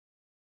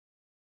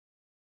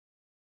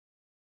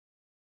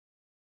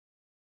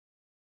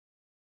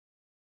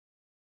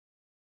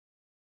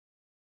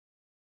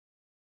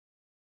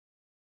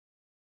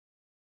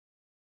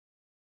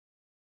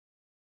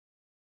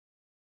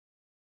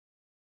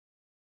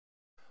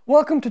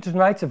Welcome to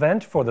tonight's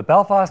event for the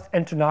Belfast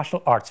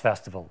International Arts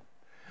Festival.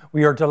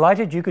 We are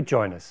delighted you could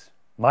join us.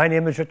 My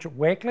name is Richard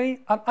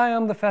Wakely and I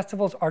am the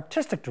festival's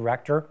Artistic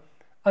Director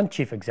and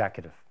Chief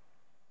Executive.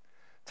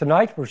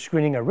 Tonight we're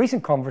screening a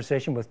recent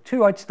conversation with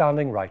two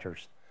outstanding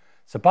writers,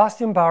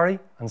 Sebastian Barry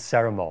and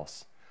Sarah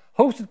Moss,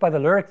 hosted by the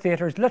Lyric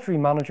Theatre's literary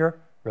manager,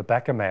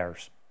 Rebecca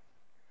Mairs.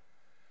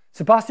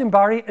 Sebastian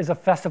Barry is a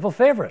festival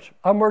favourite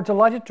and we're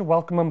delighted to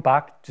welcome him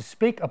back to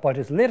speak about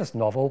his latest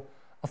novel,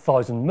 A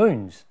Thousand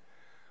Moons,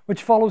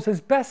 which follows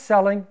his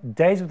best-selling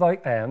Days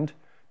Without End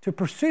to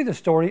pursue the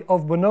story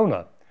of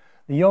Winona,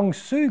 the young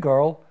Sioux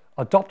girl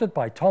adopted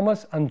by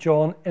Thomas and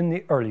John in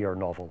the earlier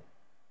novel.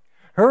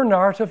 Her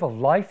narrative of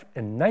life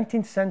in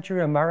 19th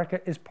century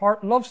America is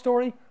part love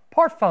story,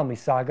 part family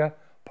saga,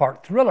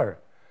 part thriller,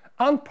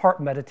 and part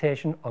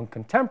meditation on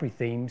contemporary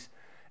themes,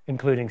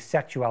 including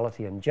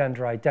sexuality and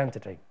gender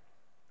identity.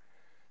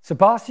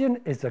 Sebastian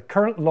is the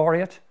current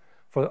laureate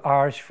for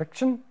Irish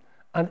fiction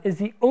and is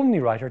the only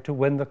writer to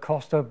win the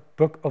Costa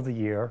Book of the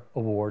Year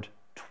award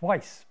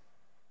twice.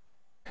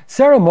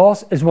 Sarah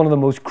Moss is one of the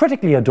most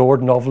critically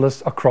adored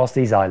novelists across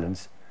these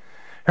islands.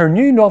 Her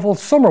new novel,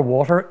 Summer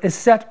Water, is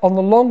set on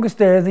the longest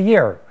day of the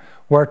year,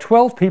 where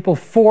 12 people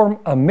form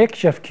a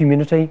makeshift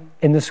community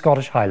in the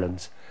Scottish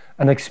Highlands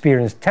and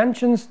experience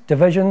tensions,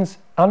 divisions,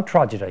 and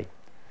tragedy.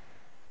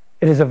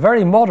 It is a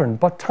very modern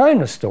but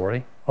timeless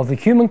story of the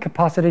human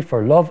capacity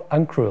for love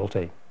and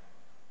cruelty.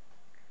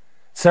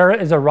 Sarah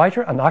is a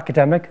writer and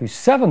academic whose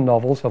 7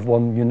 novels have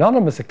won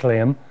unanimous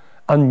acclaim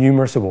and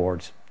numerous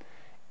awards.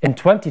 In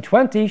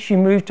 2020, she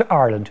moved to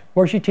Ireland,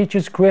 where she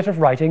teaches creative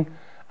writing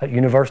at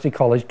University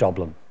College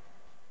Dublin.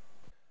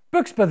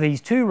 Books by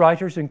these two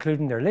writers,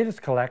 including their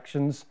latest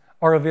collections,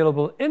 are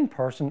available in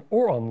person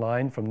or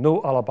online from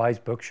No Alibis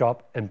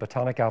Bookshop in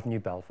Botanic Avenue,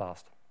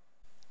 Belfast.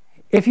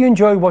 If you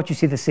enjoy what you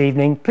see this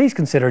evening, please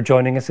consider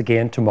joining us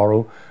again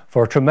tomorrow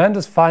for a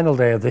tremendous final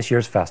day of this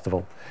year's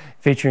festival,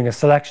 featuring a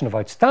selection of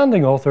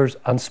outstanding authors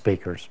and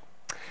speakers,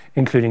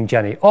 including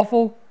Jenny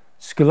Offal,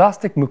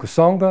 Scholastic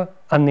Mukasonga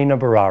and Nina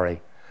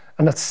Barari.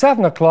 And at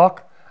 7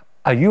 o'clock,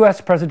 a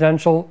US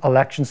presidential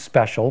election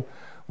special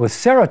with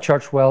Sarah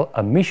Churchwell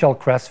and Michelle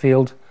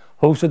Cressfield,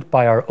 hosted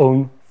by our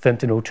own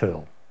Fintan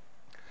O'Toole.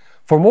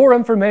 For more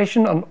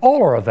information on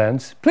all our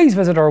events, please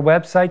visit our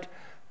website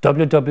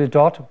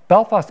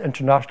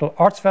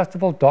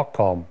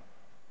www.belfastinternationalartsfestival.com.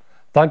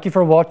 Thank you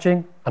for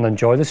watching and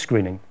enjoy the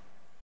screening.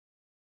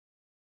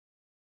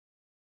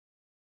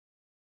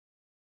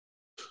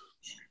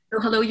 So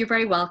hello, you're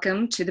very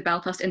welcome to the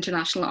Belfast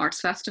International Arts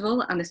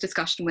Festival and this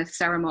discussion with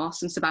Sarah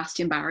Moss and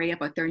Sebastian Barry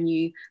about their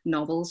new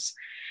novels.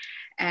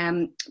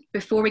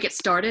 Before we get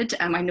started,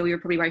 I know you're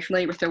probably very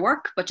familiar with their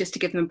work, but just to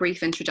give them a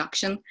brief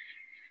introduction.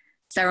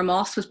 Sarah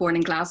Moss was born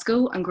in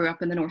Glasgow and grew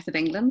up in the north of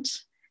England.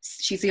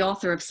 She's the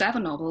author of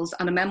 7 novels,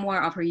 and a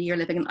memoir of her year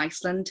living in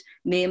Iceland,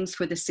 Names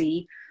for the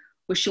Sea,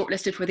 was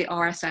shortlisted for the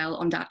RSL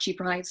Ondaatje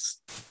Prize.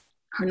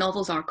 Her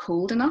novels are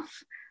Cold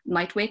Enough,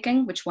 Night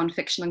Waking, which won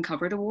Fiction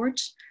Uncovered Award,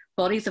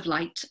 Bodies of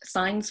Light,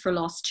 Signs for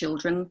Lost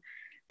Children,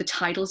 The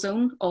Tidal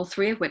Zone, all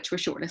 3 of which were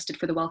shortlisted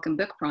for the Welcome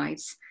Book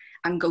Prize,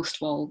 and Ghost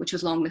Wall, which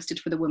was longlisted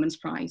for the Women's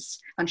Prize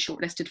and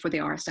shortlisted for the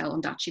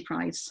RSL Ondaatje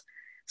Prize.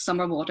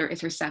 Summer Water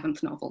is her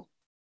 7th novel.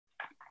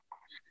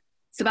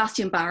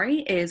 Sebastian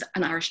Barry is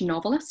an Irish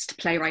novelist,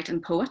 playwright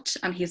and poet,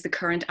 and he is the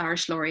current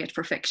Irish Laureate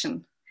for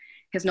fiction.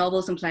 His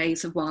novels and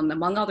plays have won,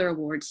 among other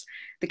awards,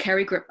 the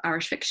Kerry Group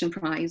Irish Fiction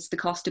Prize, the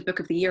Costa Book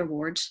of the Year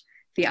Award,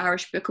 the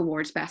Irish Book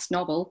Awards Best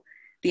Novel,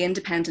 the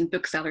Independent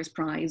Booksellers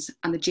Prize,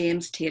 and the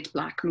James Tate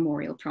Black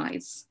Memorial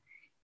Prize.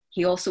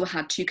 He also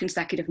had 2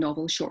 consecutive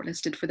novels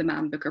shortlisted for the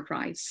Man Booker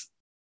Prize.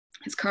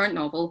 His current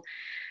novel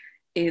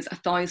is A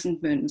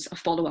Thousand Moons, a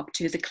follow-up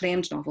to his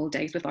acclaimed novel,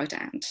 Days Without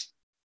End.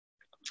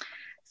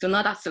 So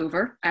now that's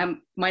over.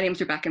 My name is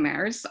Rebecca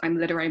Mairs. I'm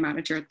literary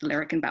manager at the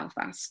Lyric in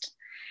Belfast.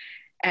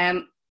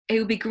 It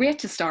would be great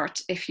to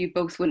start, if you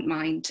both wouldn't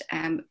mind,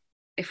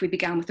 if we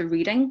began with a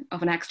reading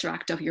of an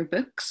extract of your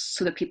books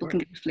so that people can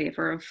get a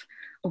flavour of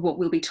what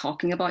we'll be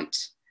talking about.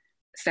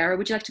 Sarah,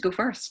 would you like to go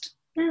first?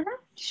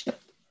 Sure.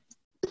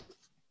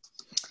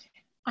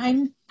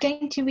 I'm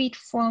going to read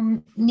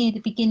from near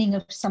the beginning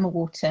of Summer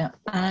Water,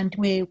 and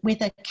we're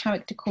with a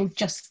character called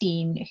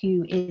Justine,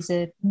 who is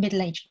a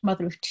middle-aged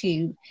mother of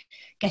 2,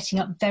 getting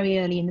up very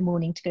early in the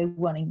morning to go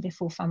running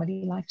before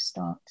family life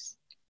starts.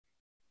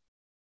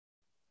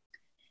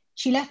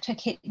 She left her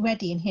kit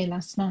ready in here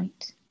last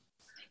night.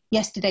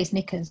 Yesterday's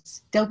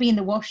knickers. They'll be in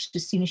the wash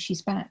as soon as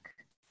she's back.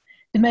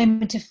 The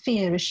moment of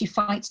fear as she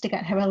fights to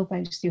get her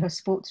elbows through her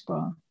sports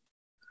bra.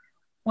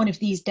 One of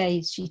these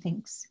days, she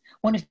thinks,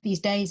 one of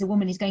these days a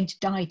woman is going to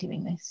die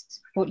doing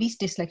this, or at least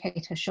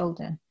dislocate her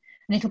shoulder, and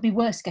it'll be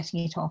worse getting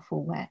it off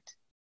all wet.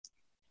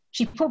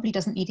 She probably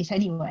doesn't need it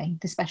anyway,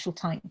 the special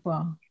tight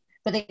bra,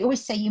 but they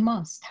always say you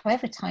must,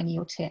 however tiny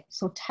your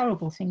tits, or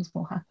terrible things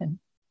will happen.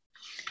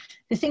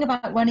 The thing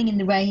about running in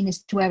the rain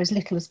is to wear as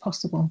little as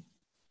possible.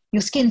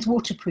 Your skin's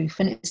waterproof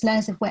and it's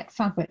layers of wet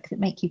fabric that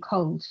make you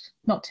cold,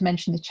 not to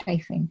mention the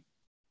chafing.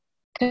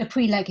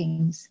 Capri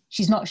leggings.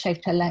 She's not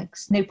shaved her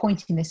legs, no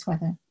point in this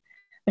weather.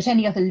 but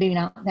any other loon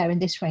out there in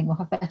this rain will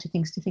have better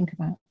things to think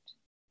about.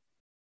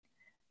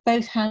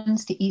 Both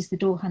hands to ease the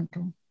door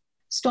handle.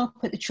 Stop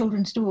at the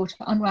children's door to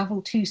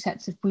unravel 2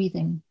 sets of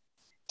breathing.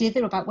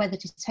 Dither about whether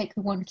to take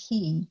the one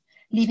key,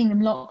 leaving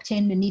them locked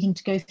in and needing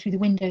to go through the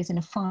windows in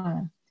a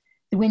fire,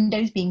 the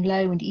windows being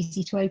low and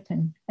easy to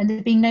open, and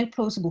there being no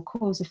plausible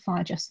cause of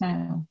fire just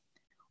now.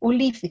 Or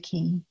leave the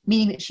key,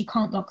 meaning that she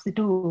can't lock the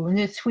door, and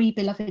there are 3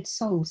 beloved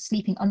souls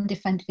sleeping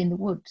undefended in the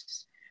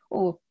woods,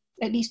 or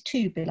at least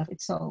 2 beloved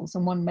souls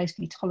and 1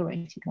 mostly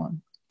tolerated one.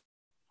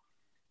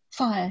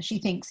 Fire, she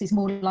thinks, is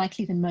more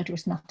likely than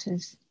murderous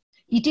nutters.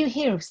 You do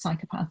hear of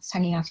psychopaths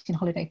hanging out in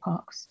holiday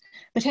parks,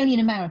 but only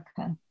in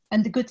America.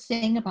 And the good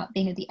thing about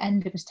being at the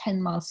end of a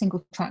 10-mile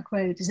single-track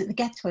road is that the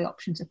getaway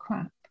options are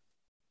crap.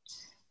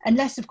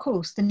 Unless, of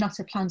course, the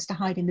nutter plans to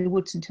hide in the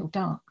woods until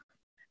dark.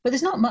 But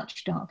there's not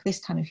much dark this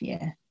time of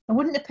year. And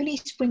wouldn't the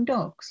police bring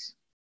dogs?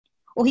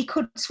 Or he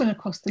could swim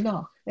across the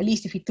loch, at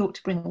least if he thought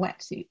to bring a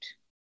wetsuit.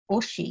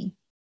 Or she.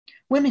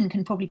 Women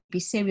can probably be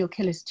serial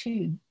killers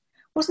too.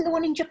 Wasn't the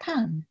one in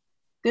Japan?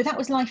 Though that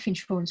was life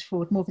insurance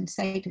fraud more than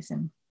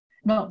sadism.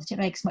 Not that it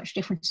makes much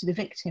difference to the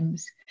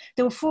victims,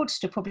 though a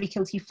fraudster probably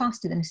kills you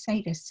faster than a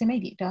sadist, so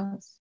maybe it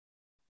does.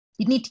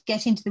 You'd need to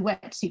get into the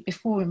wetsuit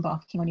before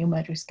embarking on your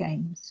murderous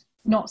games.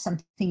 Not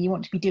something you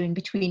want to be doing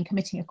between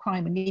committing a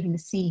crime and leaving the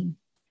scene.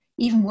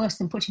 Even worse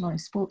than putting on a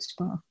sports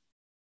bra.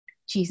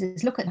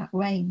 Jesus, look at that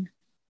rain.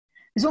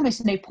 There's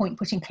almost no point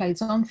putting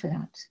clothes on for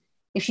that.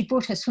 If she'd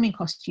brought her swimming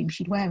costume,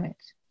 she'd wear it.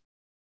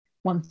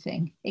 One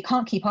thing, it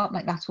can't keep up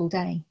like that all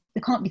day.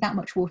 There can't be that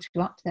much water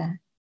up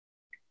there.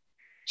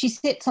 She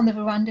sits on the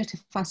veranda to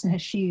fasten her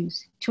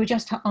shoes, to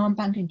adjust her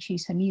armband and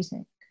choose her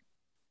music.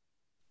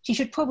 She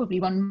should probably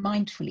run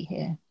mindfully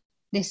here,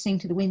 listening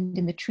to the wind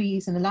in the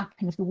trees and the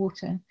lapping of the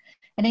water,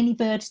 and any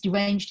birds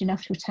deranged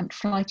enough to attempt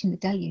flight in the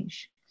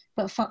deluge.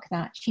 But fuck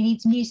that, she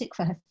needs music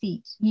for her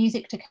feet,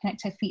 music to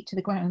connect her feet to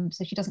the ground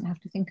so she doesn't have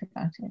to think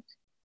about it.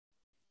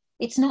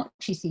 It's not,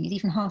 she sees,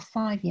 even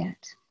 5:30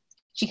 yet.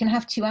 She can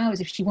have 2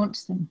 hours if she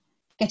wants them,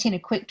 get in a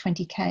quick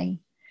 20k.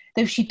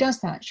 Though if she does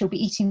that, she'll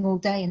be eating all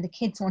day and the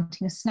kids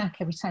wanting a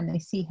snack every time they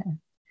see her.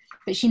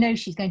 But she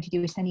knows she's going to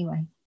do it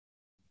anyway.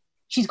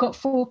 She's got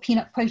 4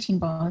 peanut protein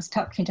bars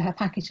tucked into her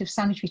packet of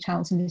sanitary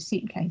towels in the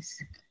suitcase,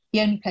 the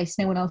only place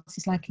no one else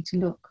is likely to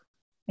look.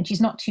 And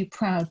she's not too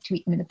proud to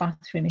eat them in the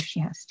bathroom if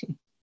she has to.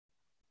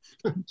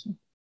 Thank you.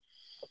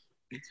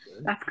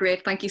 That's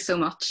great. Thank you so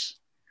much.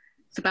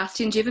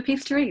 Sebastian, do you have a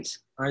piece to read?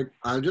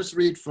 I'll just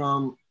read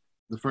from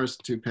the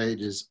first 2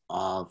 pages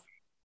of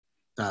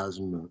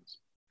 1,000 Moons.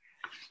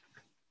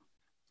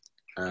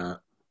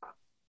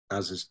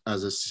 As a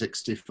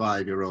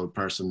 65-year-old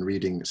person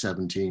reading a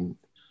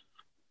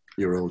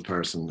 17-year-old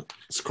person,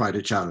 it's quite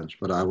a challenge,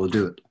 but I will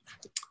do it.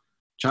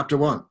 Chapter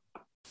 1.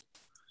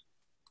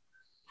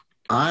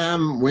 I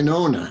am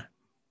Winona.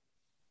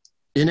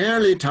 In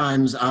early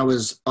times, I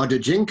was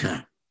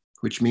Odajinka,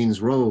 which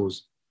means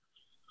rose.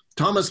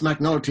 Thomas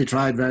McNulty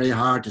tried very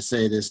hard to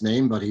say this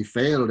name, but he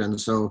failed, and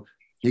so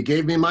he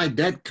gave me my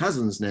dead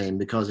cousin's name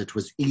because it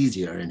was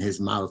easier in his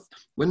mouth.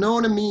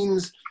 Winona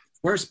means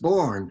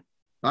firstborn.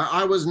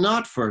 I was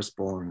not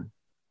firstborn.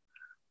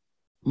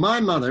 My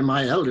mother,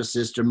 my elder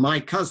sister, my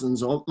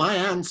cousins, all, my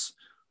aunts,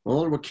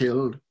 all were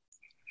killed.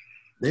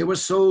 They were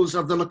souls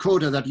of the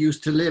Lakota that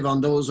used to live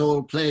on those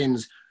old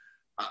plains.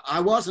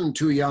 I wasn't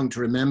too young to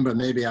remember,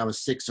 maybe I was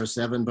 6 or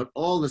 7, but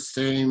all the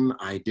same,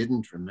 I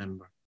didn't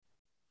remember.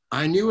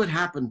 I knew it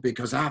happened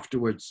because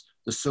afterwards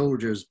the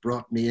soldiers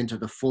brought me into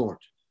the fort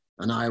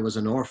and I was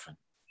an orphan.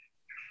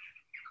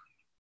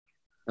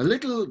 A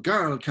little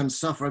girl can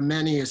suffer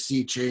many a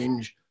sea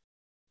change.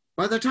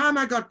 By the time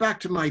I got back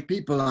to my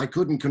people, I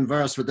couldn't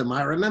converse with them.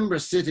 I remember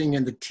sitting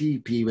in the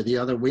teepee with the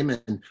other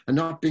women and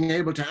not being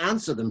able to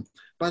answer them.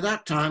 By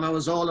that time, I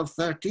was all of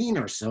 13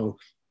 or so.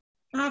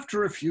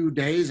 After a few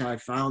days, I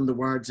found the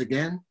words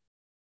again.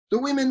 The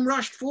women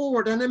rushed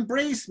forward and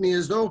embraced me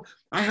as though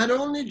I had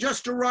only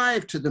just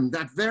arrived to them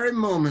that very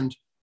moment.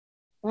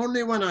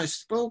 Only when I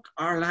spoke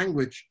our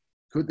language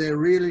could they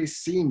really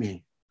see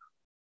me.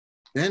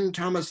 Then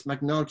Thomas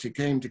McNulty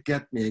came to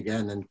get me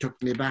again and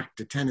took me back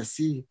to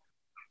Tennessee.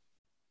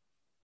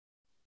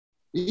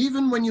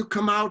 Even when you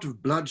come out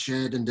of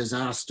bloodshed and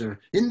disaster,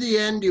 in the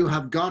end you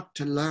have got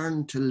to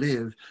learn to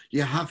live.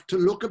 You have to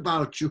look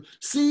about you,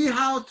 see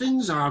how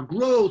things are,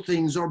 grow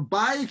things or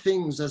buy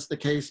things as the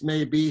case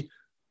may be.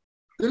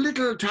 The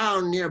little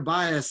town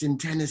nearby us in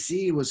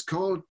Tennessee was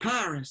called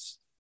Paris.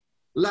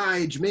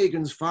 Lige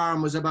Megan's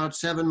farm was about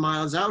 7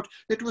 miles out.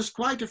 It was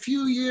quite a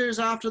few years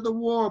after the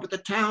war, but the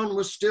town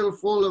was still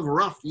full of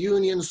rough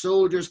Union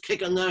soldiers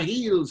kicking their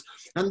heels,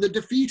 and the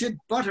defeated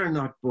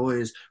Butternut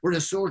Boys were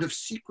a sort of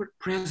secret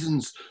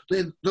presence,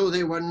 though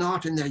they were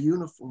not in their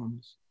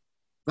uniforms.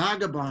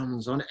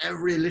 Vagabonds on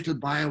every little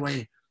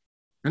byway,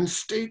 and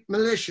state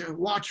militia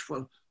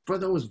watchful for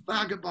those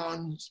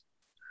vagabonds.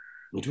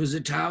 It was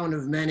a town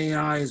of many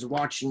eyes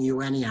watching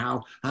you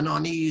anyhow, an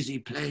uneasy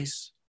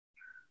place.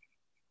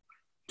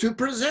 To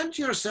present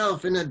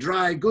yourself in a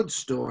dry goods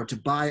store to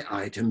buy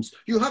items,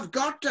 you have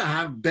got to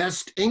have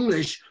best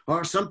English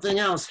or something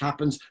else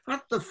happens.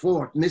 At the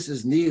fort,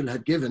 Mrs. Neal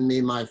had given me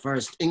my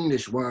first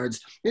English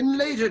words. In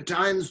later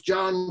times,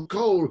 John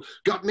Cole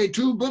got me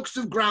 2 books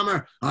of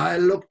grammar. I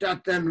looked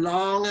at them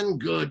long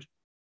and good.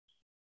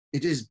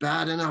 It is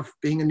bad enough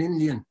being an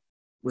Indian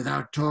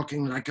without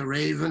talking like a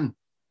raven.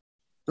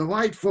 The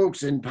white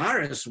folks in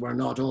Paris were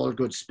not all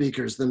good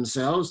speakers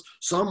themselves.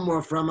 Some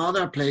were from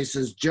other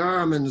places,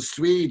 Germans,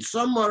 Swedes.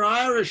 Some were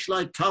Irish,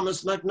 like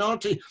Thomas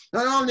McNulty,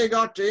 and only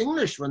got to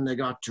English when they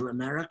got to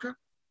America.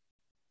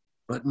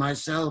 But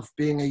myself,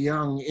 being a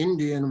young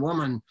Indian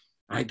woman,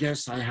 I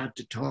guess I had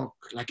to talk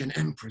like an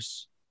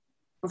empress.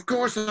 Of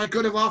course, I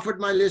could have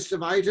offered my list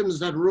of items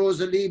that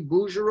Rosalie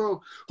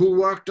Bougereau, who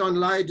worked on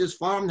Lyda's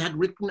farm, had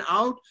written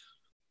out,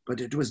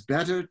 but it was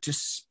better to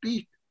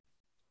speak.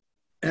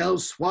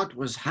 Else what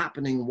was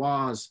happening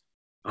was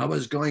I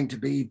was going to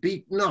be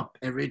beaten up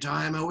every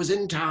time I was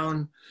in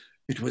town.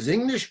 It was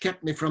English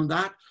kept me from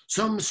that.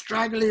 Some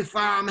straggly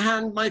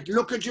farmhand might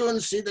look at you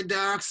and see the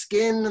dark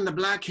skin and the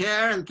black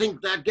hair and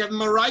think that gave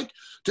him a right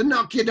to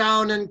knock you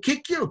down and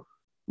kick you.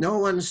 No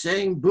one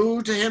saying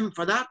boo to him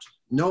for that.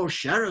 No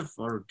sheriff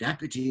or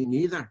deputy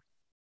neither.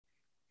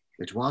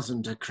 It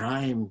wasn't a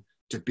crime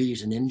to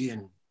beat an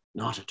Indian,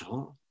 not at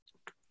all.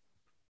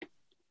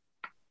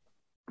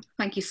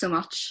 Thank you so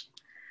much.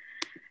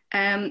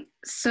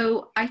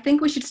 So I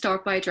think we should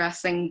start by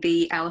addressing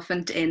the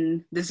elephant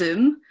in the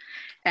Zoom,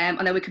 and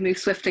then we can move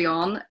swiftly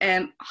on.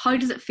 How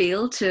does it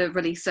feel to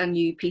release a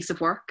new piece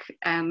of work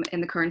in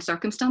the current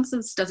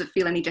circumstances? Does it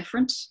feel any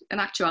different in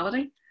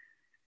actuality?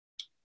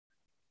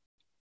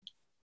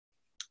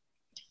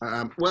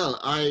 Well,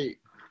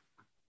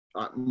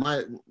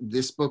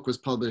 this book was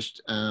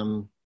published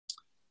the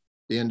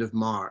end of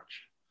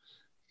March,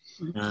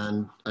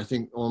 and I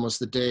think almost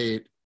the day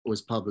it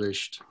was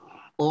published,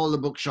 all the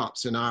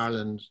bookshops in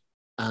Ireland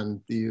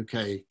and the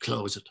UK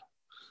closed.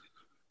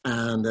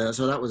 And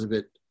so that was a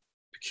bit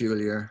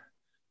peculiar.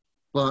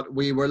 But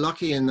we were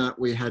lucky in that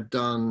we had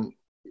done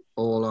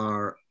all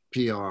our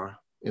PR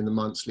in the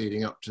months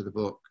leading up to the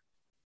book.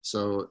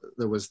 So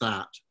there was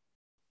that.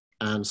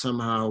 And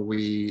somehow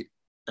we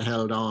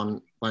held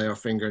on by our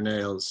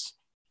fingernails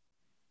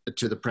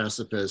to the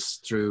precipice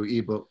through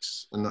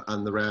ebooks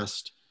and the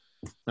rest.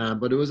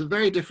 But it was a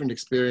very different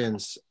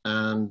experience,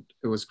 and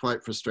it was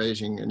quite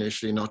frustrating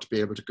initially not to be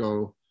able to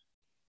go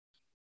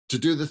to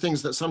do the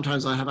things that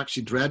sometimes I have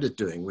actually dreaded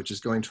doing, which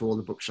is going to all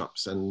the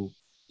bookshops and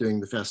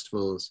doing the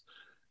festivals.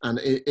 And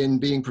in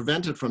being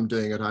prevented from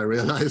doing it, I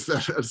realized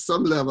that at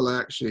some level I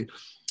actually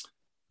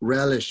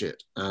relish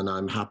it, and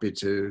I'm happy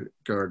to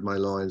gird my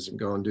loins and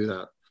go and do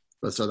that.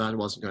 But so that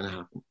wasn't going to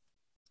happen.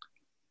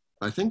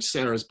 I think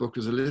Sarah's book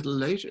was a little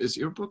later. Is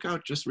your book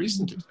out just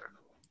recently, Sarah?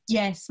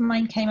 Yes,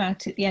 mine came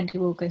out at the end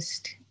of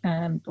August,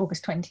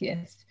 August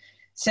 20th.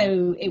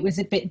 So it was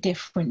a bit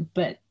different,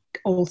 but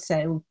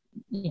also,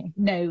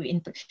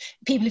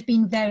 people have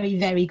been very,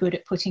 very good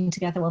at putting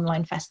together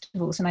online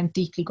festivals, and I'm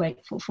deeply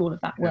grateful for all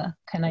of that work.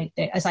 And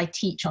as I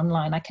teach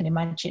online, I can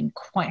imagine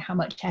quite how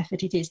much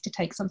effort it is to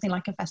take something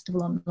like a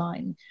festival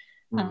online.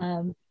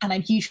 And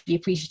I'm hugely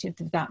appreciative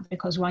of that,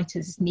 because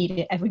writers need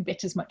it every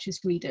bit as much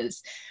as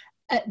readers.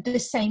 At the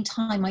same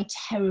time, I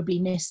terribly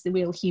miss the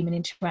real human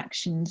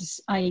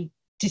interactions. I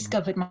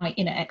discovered my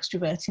inner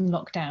extrovert in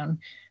lockdown,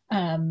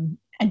 and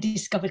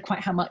discovered quite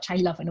how much I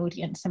love an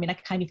audience. I mean, I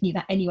kind of knew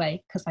that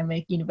anyway, because I'm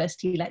a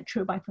university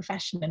lecturer by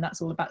profession, and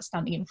that's all about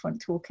standing in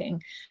front talking.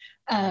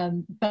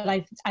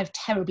 But I've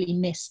terribly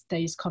missed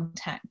those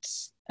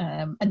contacts,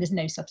 and there's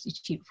no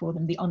substitute for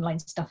them. The online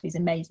stuff is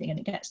amazing, and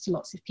it gets to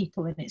lots of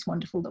people, and it's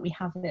wonderful that we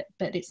have it,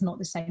 but it's not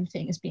the same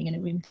thing as being in a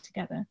room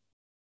together.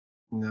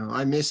 No,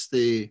 I miss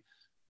the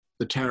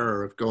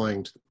terror of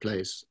going to the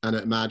place and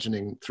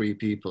imagining 3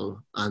 people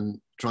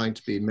and trying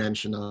to be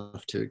mensch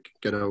enough to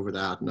get over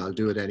that, and I'll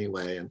do it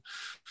anyway. And,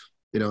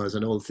 as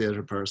an old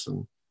theatre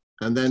person,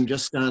 and then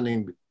just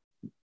standing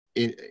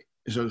in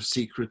sort of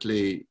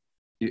secretly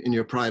in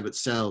your private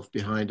self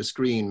behind a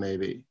screen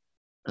maybe,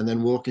 and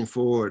then walking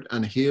forward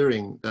and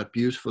hearing that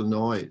beautiful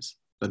noise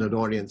that an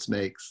audience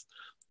makes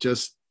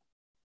just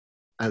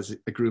as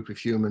a group of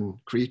human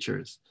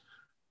creatures.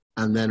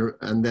 And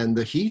then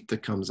the heat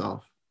that comes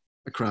off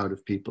a crowd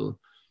of people,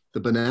 the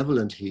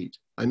benevolent heat.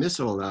 I miss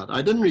all that.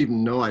 I didn't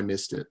even know I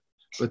missed it.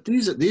 But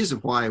these are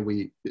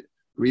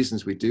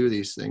reasons we do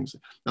these things.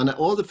 And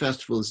all the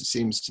festivals, it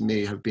seems to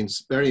me, have been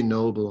very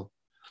noble.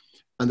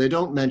 And they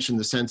don't mention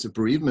the sense of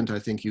bereavement I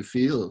think you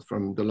feel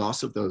from the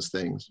loss of those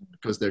things,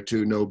 because they're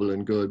too noble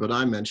and good. But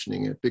I'm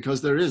mentioning it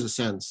because there is a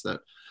sense that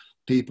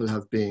people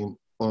have been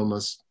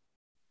almost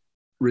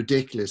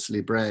ridiculously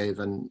brave,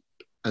 and,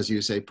 as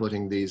you say,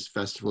 putting these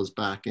festivals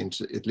back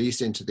into, at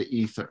least into the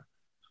ether.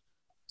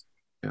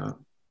 Yeah.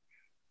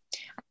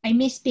 I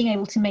miss being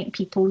able to make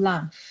people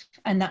laugh,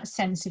 and that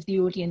sense of the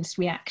audience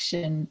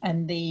reaction,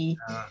 and the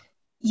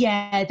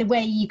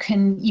way you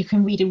can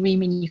read a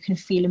room and you can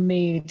feel a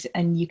mood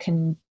and you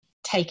can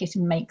take it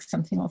and make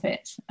something of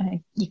it.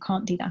 You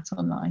can't do that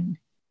online.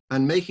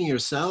 And making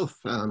yourself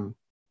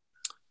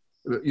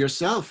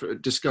yourself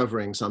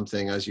discovering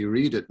something as you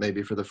read it,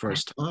 maybe for the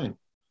first time.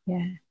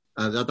 Yeah.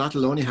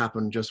 That'll only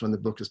happen just when the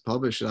book is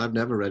published. I've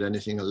never read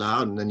anything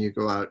aloud, and then you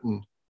go out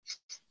and,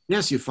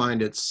 yes, you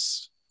find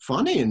it's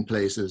funny in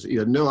places. You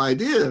had no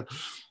idea.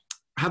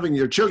 Having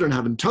your children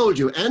haven't told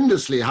you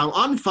endlessly how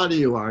unfunny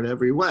you are in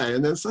every way.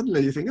 And then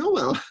suddenly you think, oh,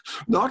 well,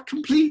 not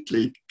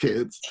completely,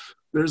 kids.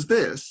 There's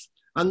this.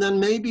 And then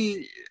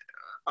maybe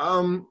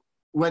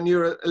when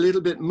you're a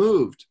little bit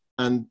moved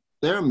and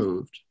they're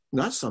moved,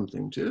 that's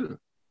something too.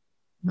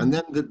 And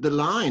then the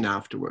line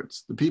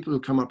afterwards, the people who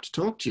come up to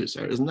talk to you,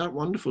 Sarah, isn't that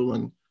wonderful?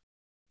 And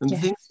the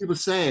things people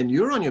say, and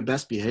you're on your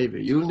best behavior.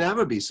 You'll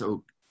never be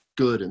so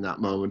good in that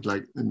moment,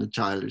 like in the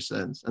childish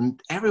sense.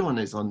 And everyone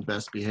is on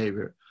best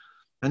behavior.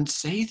 And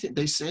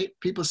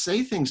people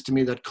say things to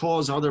me that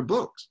cause other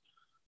books.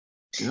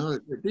 You know,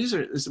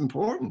 it's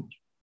important.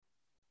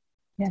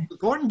 Yeah. It's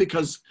important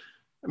because,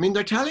 I mean,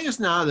 they're telling us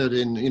now that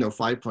in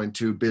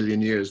 5.2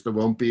 billion years there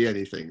won't be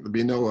anything. There'll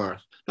be no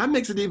Earth. That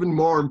makes it even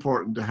more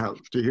important to have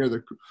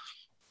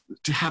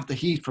the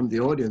heat from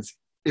the audience.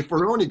 If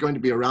we're only going to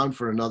be around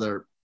for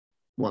another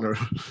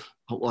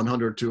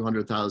 100,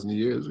 200,000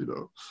 years, I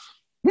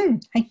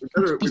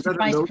would be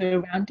surprised if we're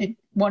around in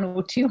 100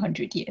 or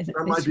 200 years.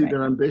 That might be a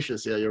bit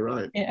ambitious. Yeah, you're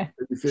right. Yeah.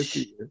 Maybe 50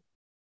 years.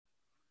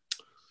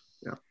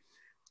 Yeah.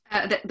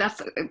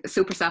 That's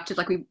so perceptive.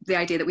 Like the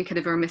idea that we kind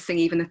of are missing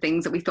even the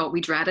things that we thought we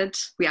dreaded.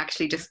 We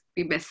actually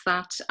we miss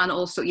that. And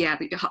also,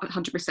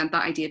 100%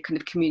 that idea of kind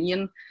of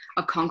communion,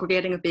 of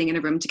congregating, of being in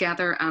a room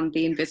together, and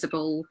the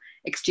invisible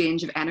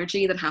exchange of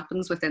energy that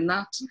happens within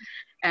that.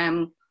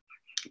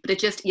 But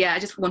I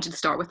just wanted to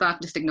start with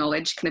that, just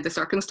acknowledge kind of the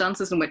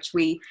circumstances in which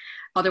we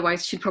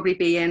otherwise should probably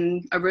be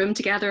in a room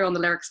together on the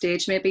lyric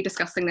stage, maybe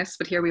discussing this,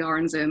 but here we are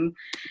on Zoom.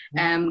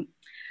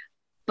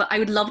 But I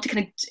would love to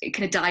kind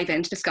of dive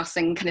into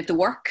discussing kind of the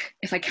work,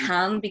 if I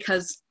can,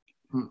 because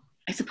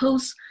I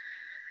suppose,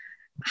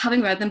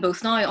 having read them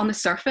both now, on the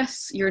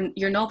surface,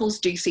 your novels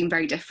do seem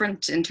very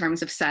different in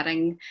terms of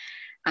setting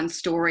and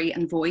story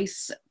and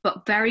voice,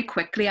 but very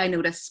quickly I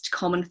noticed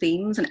common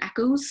themes and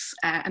echoes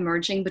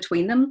emerging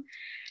between them.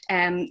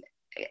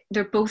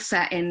 They're both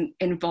set in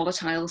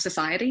volatile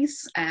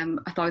societies.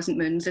 A Thousand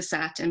Moons is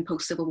set in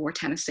post-Civil War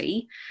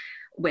Tennessee,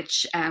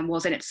 which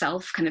was in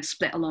itself kind of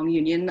split along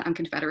Union and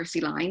Confederacy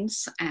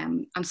lines.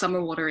 And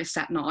Summer Water is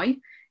set now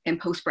in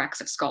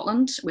post-Brexit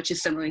Scotland, which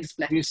is similarly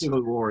split.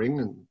 Civil War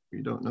England,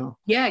 you don't know.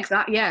 Yeah,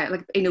 exactly. Yeah,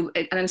 and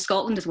in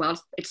Scotland as well,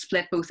 it's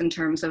split both in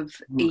terms of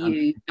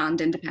EU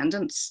and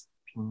independence.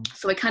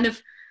 So I kind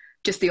of,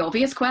 just the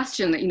obvious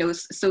question,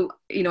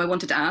 I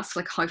wanted to ask,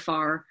 like, how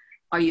far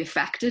are you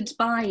affected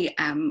by,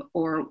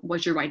 or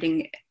was your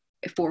writing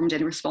formed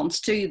in response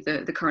to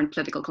the current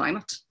political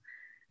climate?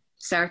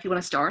 Sarah, if you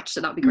want to start, so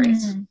that'd be great.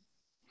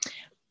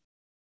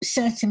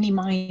 Certainly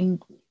mine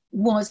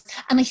was,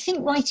 and I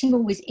think writing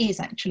always is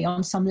actually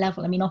on some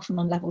level. I mean, often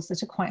on levels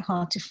that are quite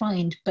hard to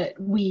find, but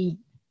we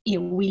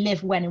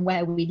live when and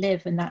where we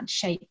live, and that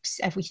shapes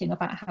everything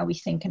about how we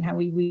think and how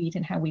we read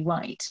and how we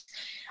write.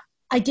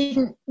 I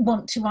didn't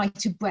want to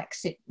write a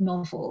Brexit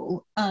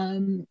novel,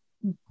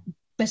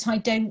 but I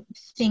don't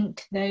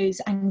think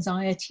those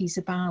anxieties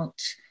about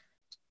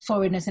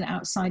foreigners and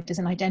outsiders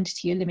and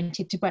identity are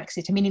limited to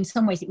Brexit. I mean, in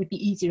some ways it would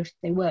be easier if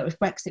they were, if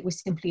Brexit was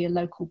simply a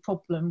local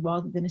problem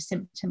rather than a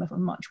symptom of a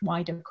much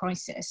wider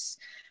crisis.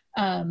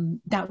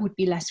 That would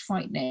be less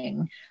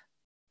frightening.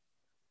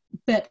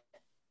 But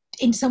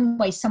in some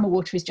ways, Summer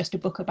Water is just a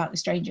book about the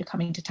stranger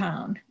coming to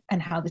town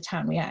and how the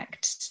town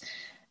reacts.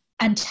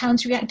 And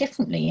towns react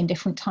differently in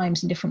different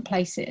times and different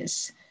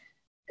places.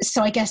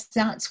 So I guess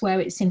that's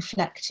where it's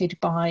inflected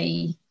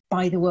by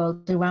the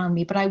world around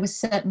me. But I was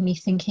certainly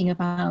thinking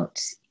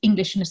about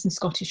Englishness and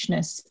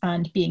Scottishness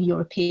and being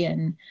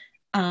European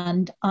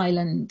and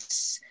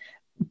islands,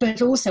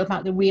 but also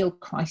about the real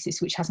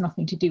crisis, which has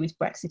nothing to do with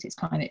Brexit, it's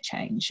climate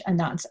change. And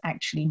that's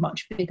actually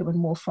much bigger and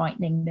more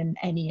frightening than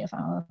any of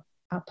our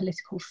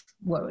political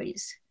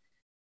worries.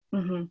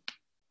 Mm-hmm.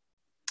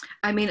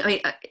 I mean,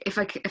 if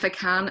I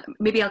can,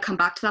 maybe I'll come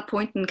back to that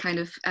point and kind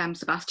of,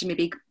 Sebastian,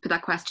 maybe put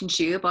that question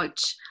to you about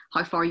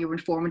how far you were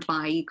informed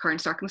by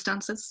current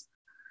circumstances.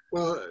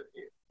 Well,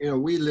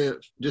 we live,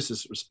 this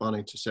is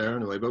responding to Sarah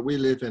in a way, but we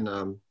live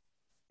in,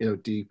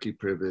 deeply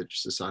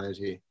privileged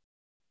society.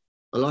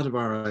 A lot of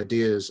our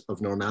ideas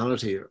of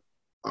normality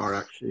are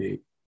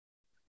actually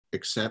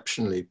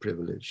exceptionally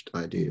privileged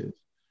ideas.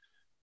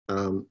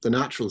 The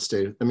natural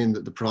state,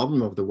 the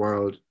problem of the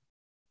world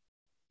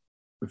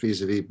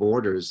vis-a-vis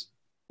borders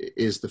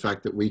is the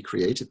fact that we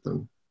created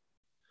them.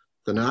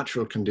 The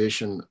natural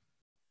condition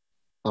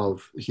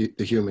of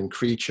the human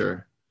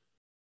creature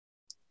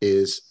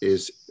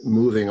is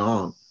moving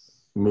on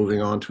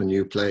to a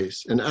new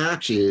place. And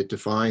actually it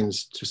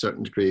defines to a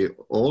certain degree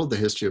all of the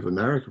history of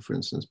America, for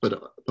instance,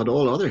 but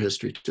all other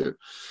history too.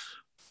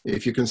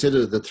 If you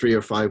consider the 3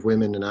 or 5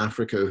 women in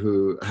Africa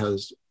who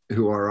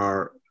are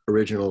our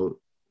original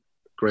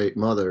great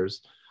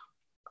mothers,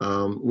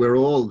 we're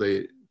all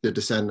the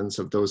descendants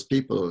of those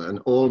people, and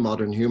all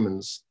modern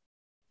humans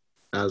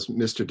as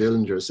Mr.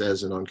 Dillinger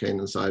says in On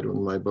Canaan's Side, one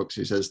of my books,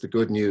 he says, the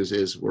good news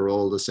is we're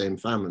all the same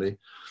family.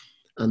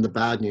 And the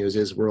bad news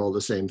is we're all the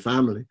same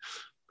family,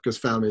 because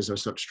families are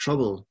such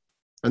trouble.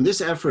 And this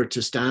effort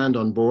to stand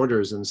on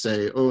borders and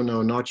say, oh,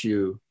 no, not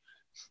you.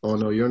 Oh,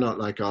 no, you're not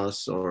like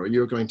us, or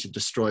you're going to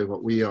destroy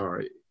what we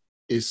are,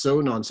 is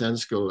so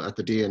nonsensical at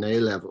the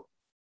DNA level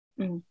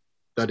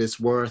that it's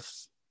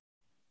worth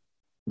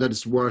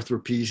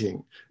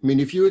repeating. I mean,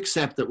 if you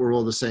accept that we're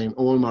all the same,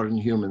 all modern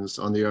humans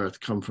on the earth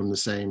come from the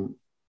same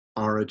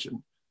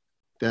origin,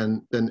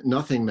 then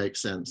nothing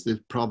makes sense.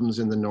 The problems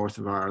in the north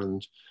of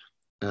Ireland,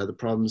 the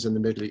problems in the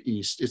Middle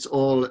East, it's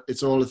all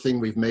a thing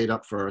we've made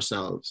up for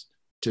ourselves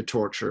to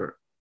torture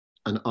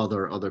and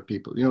other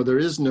people. You know, there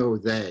is no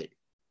they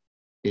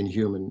in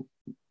human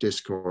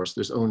discourse,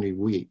 there's only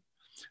we.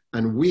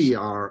 And we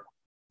are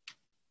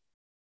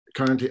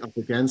currently up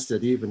against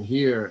it, even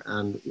here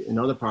and in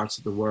other parts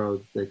of the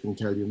world. They can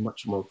tell you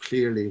much more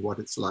clearly what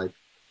it's like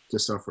to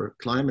suffer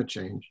climate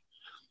change.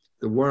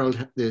 The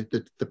world,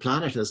 the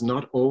planet has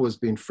not always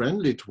been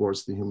friendly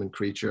towards the human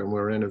creature, and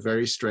we're in a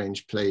very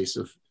strange place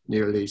of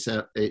nearly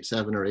 7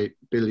 or 8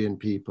 billion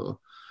people,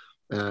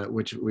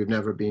 which we've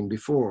never been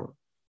before.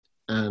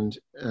 And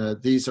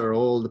these are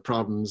all the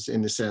problems,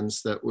 in the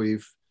sense that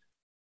we've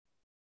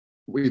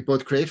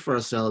both created for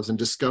ourselves and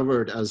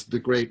discovered as the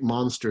great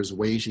monsters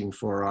waiting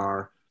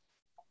for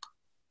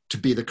to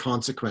be the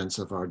consequence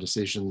of our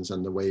decisions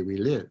and the way we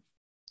live.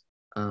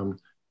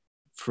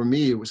 For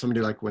me, it was somebody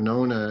like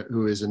Winona,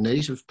 who is a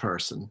native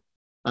person.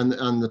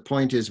 And the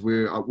point is,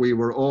 we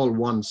were all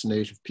once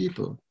native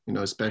people, you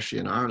know, especially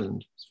in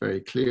Ireland, it's very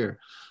clear.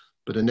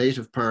 But a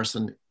native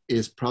person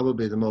is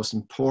probably the most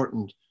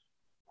important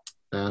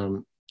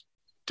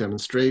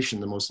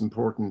demonstration, the most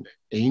important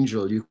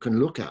angel you can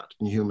look at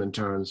in human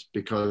terms,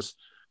 because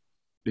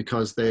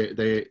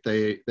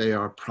they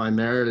are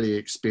primarily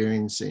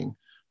experiencing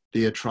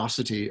the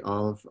atrocity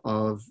of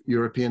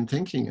European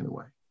thinking in a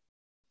way.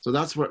 So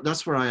that's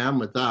where I am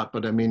with that.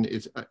 But I mean,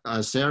 it's,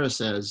 as Sarah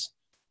says,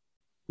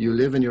 you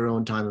live in your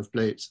own time of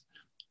place,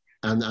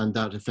 and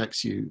that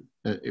affects you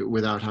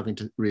without having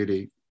to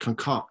really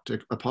concoct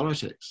a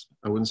politics.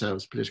 I wouldn't say I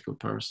was a political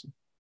person.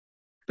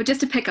 But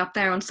just to pick up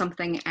there on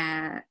something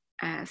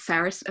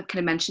Sarah kind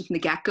of mentioned from the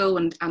get-go,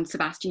 and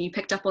Sebastian, you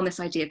picked up on this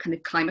idea of kind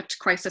of climate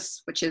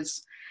crisis, which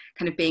is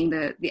kind of being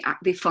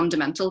the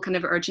fundamental kind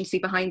of urgency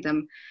behind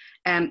them.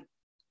 I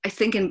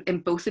think in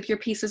both of your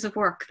pieces of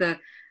work, the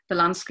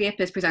landscape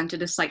is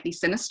presented as slightly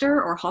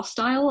sinister or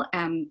hostile.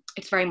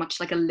 It's very much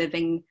like a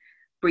living,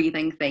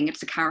 breathing thing.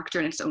 It's a character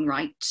in its own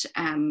right.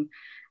 And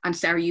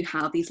Sarah, you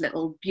have these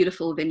little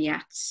beautiful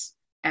vignettes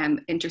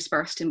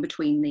interspersed in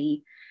between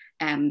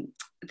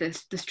the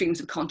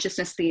streams of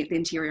consciousness, the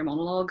interior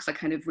monologues that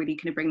kind of really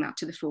kind of bring that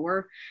to the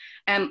fore.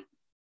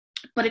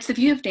 But it's a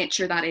view of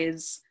nature that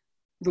is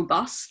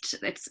robust,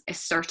 it's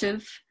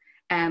assertive,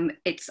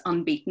 it's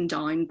unbeaten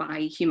down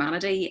by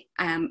humanity.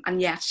 And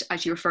yet,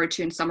 as you referred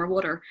to in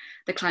Summerwater,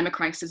 the climate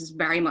crisis is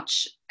very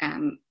much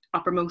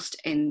uppermost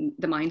in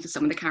the minds of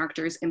some of the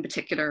characters, in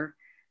particular,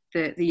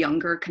 the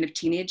younger kind of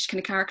teenage kind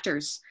of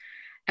characters.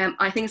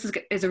 I think this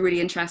is a really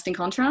interesting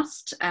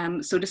contrast.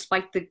 So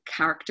despite the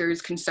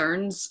characters'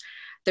 concerns,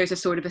 there's a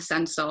sort of a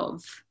sense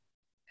of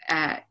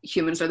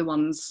humans are the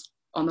ones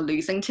on the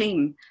losing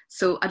team.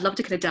 So I'd love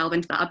to kind of delve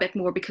into that a bit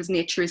more, because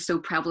nature is so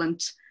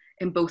prevalent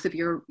in both of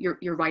your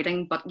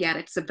writing, but yet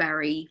it's a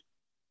very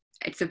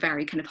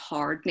kind of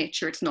hard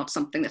nature. It's not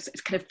something it's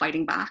kind of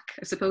fighting back,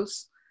 I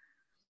suppose.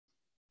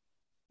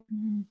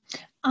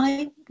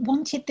 I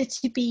wanted there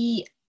to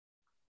be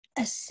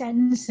a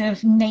sense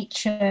of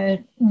nature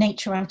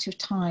out of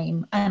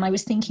time, and I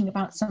was thinking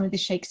about some of the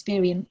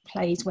Shakespearean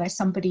plays where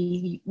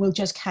somebody will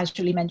just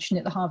casually mention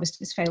that the harvest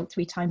has failed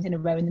 3 times in a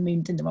row and the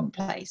moon's in the wrong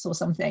place or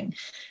something.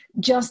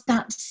 Just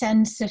that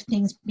sense of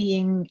things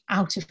being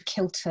out of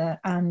kilter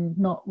and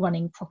not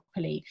running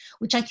properly,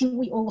 which I think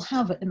we all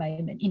have at the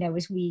moment. You know,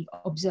 as we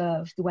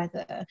observe the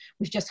weather,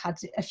 we've just had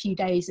a few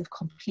days of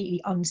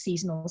completely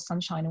unseasonal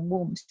sunshine and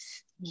warmth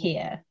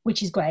here,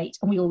 which is great,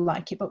 and we all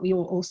like it, but we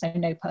all also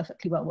know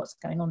perfectly well what's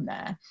going on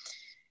there.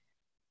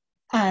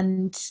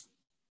 And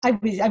I've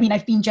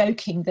been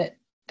joking that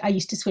I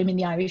used to swim in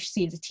the Irish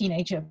Sea as a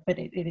teenager, but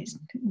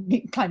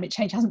climate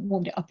change hasn't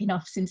warmed it up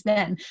enough since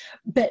then.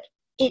 But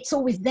it's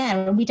always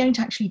there, and we don't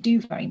actually do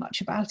very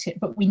much about it,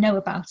 but we know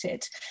about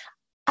it.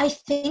 I've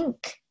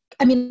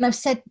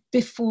said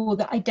before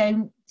that I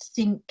don't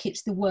think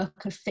it's the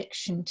work of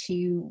fiction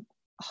to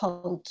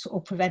halt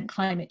or prevent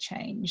climate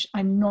change.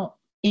 I'm not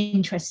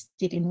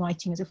interested in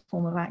writing as a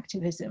form of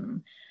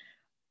activism,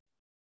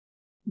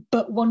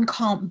 but one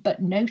can't but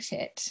note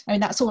it. I mean,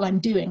 that's all I'm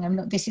doing.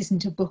 This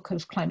isn't a book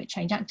of climate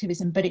change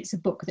activism, but it's a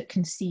book that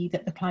can see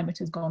that the climate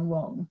has gone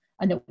wrong,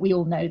 and that we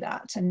all know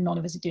that, and none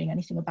of us are doing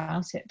anything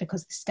about it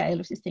because the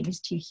scale of the thing is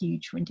too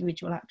huge for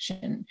individual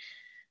action.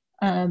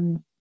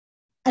 And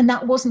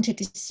that wasn't a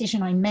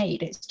decision I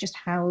made. It's just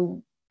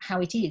how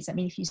it is. I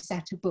mean, if you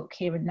set a book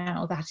here and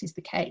now, that is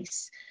the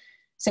case.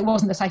 So it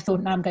wasn't that I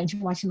thought, now I'm going to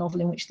write a novel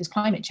in which there's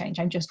climate change.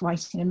 I'm just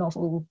writing a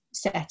novel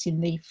set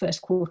in the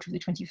first quarter of the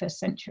 21st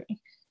century.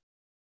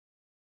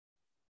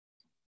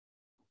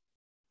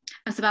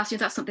 And Sebastian, is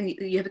that something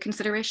you have a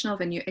consideration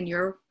of in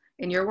your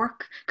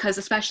work? Because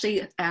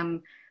especially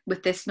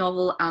with this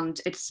novel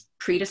and its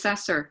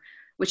predecessor,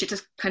 which it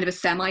is kind of a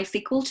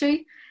semi-sequel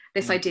to,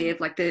 this idea of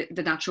like the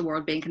natural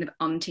world being kind of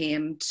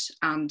untamed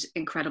and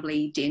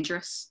incredibly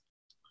dangerous.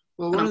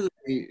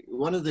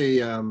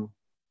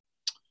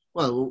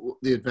 Well,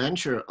 the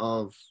adventure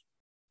of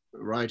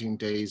writing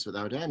Days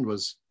Without End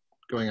was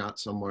going out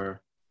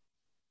somewhere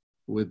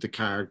with the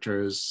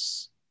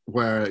characters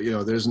where, you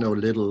know, there's no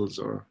littles,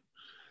 or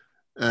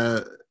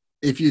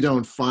if you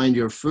don't find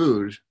your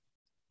food,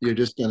 you're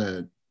just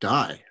gonna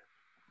die.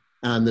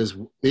 And there's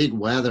big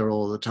weather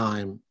all the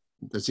time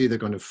that's either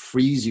going to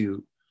freeze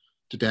you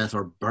to death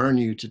or burn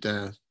you to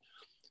death.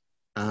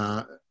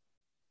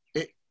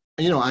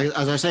 You know,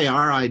 as I say,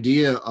 our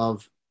idea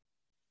of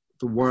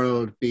the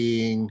world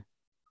being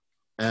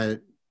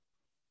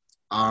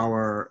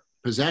our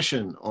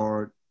possession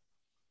or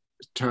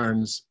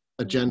turns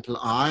a gentle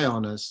eye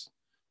on us,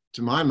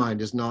 to my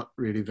mind, is not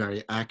really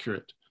very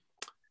accurate.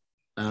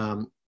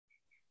 And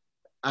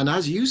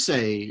as you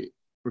say,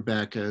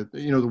 Rebecca,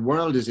 you know, the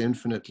world is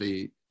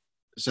infinitely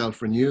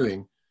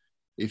self-renewing.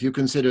 If you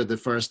consider the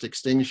first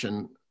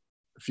extinction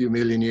a few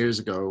million years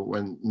ago,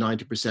 when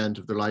 90%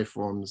 of the life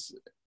forms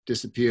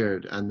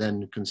disappeared, and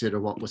then consider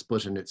what was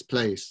put in its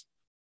place,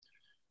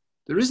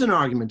 there is an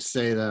argument to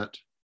say that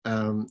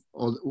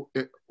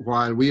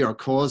while we are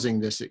causing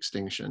this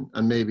extinction,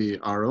 and maybe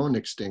our own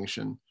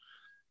extinction,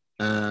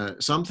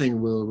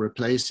 something will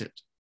replace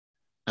it.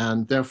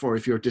 And therefore,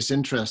 if you're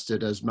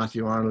disinterested, as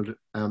Matthew Arnold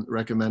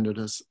recommended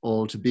us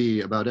all to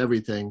be about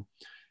everything,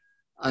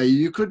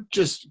 you could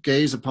just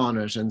gaze upon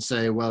it and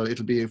say, well,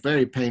 it'll be a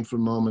very painful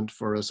moment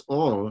for us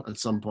all at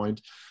some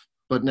point,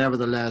 but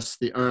nevertheless,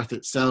 the earth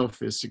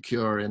itself is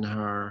secure in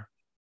her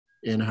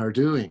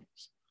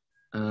doings.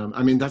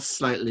 I mean, that's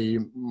slightly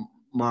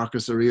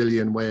Marcus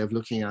Aurelian way of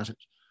looking at it.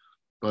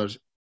 But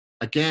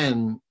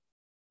again,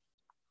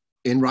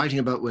 in writing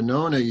about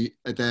Winona,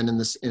 then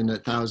in A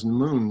Thousand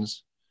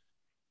Moons,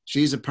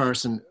 she's a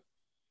person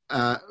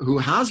who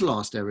has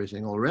lost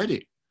everything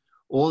already.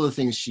 All the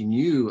things she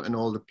knew and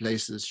all the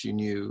places she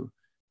knew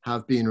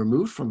have been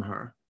removed from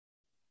her.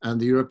 And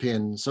the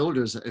European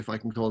soldiers, if I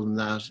can call them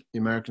that, the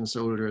American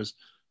soldiers,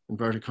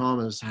 inverted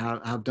commas,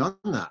 have done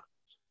that.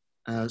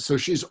 So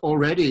she's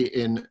already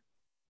in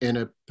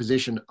a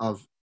position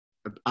of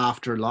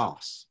after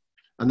loss.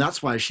 And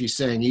that's why she's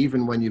saying,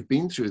 even when you've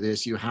been through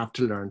this, you have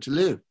to learn to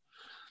live.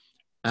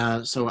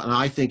 And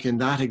I think in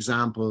that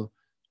example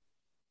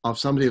of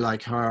somebody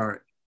like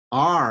her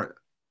are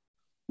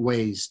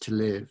ways to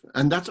live.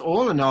 And that's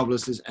all a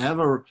novelist is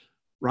ever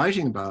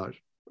writing about.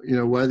 You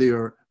know, whether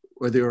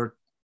you're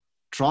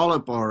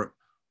Trollope or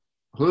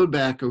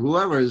Hulbeck or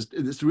whoever,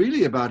 it's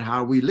really about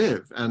how we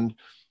live. And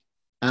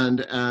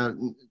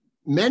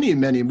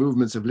many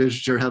movements of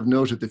literature have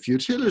noted the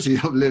futility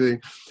of living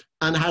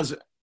and has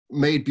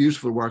made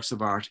beautiful works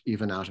of art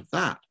even out of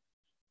that.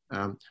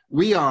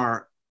 We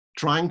are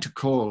trying to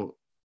call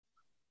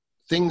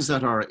things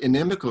that are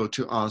inimical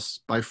to us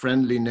by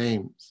friendly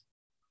names,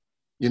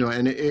 you know,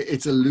 and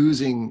it's a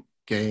losing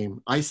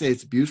game. I say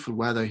it's beautiful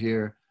weather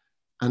here,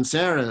 and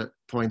Sarah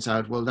points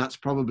out, well, that's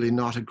probably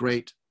not a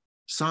great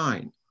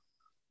sign,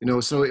 you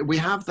know. So we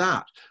have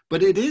that,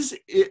 but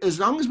as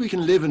long as we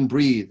can live and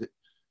breathe,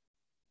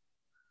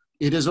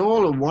 it is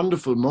all a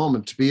wonderful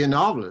moment to be a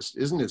novelist,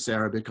 isn't it,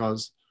 Sarah?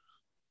 Because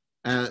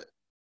the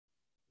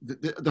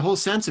whole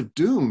sense of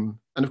doom,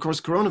 and of course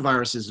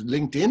coronavirus is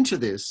linked into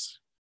this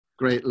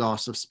great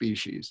loss of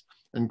species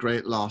and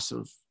great loss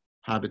of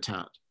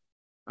habitat.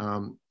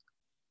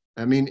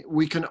 I mean,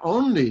 we can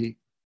only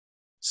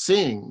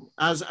sing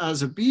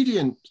as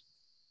obedient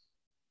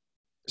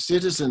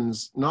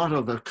citizens, not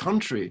of a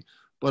country,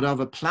 but of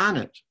a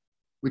planet.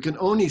 We can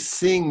only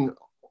sing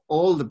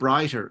all the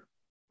brighter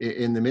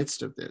in the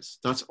midst of this.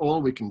 That's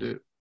all we can do.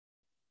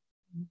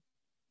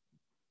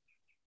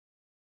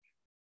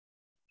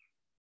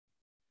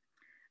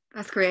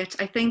 That's great.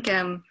 I think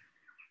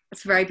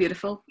it's very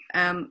beautiful.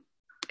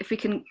 If we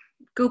can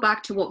go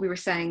back to what we were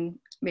saying,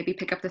 maybe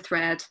pick up the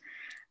thread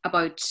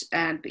about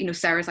you know,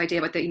 Sarah's idea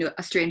about that, you know,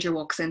 a stranger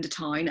walks into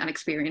town and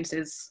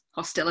experiences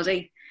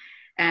hostility.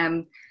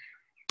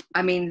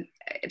 I mean,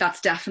 that's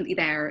definitely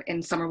there in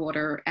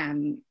Summerwater,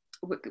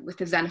 with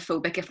the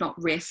xenophobic, if not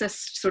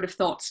racist, sort of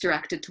thoughts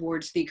directed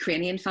towards the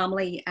Ukrainian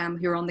family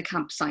who are on the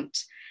campsite,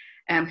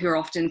 who are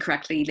often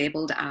correctly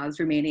labelled as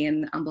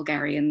Romanian and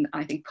Bulgarian,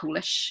 and I think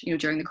Polish, you know,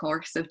 during the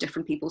course of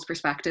different people's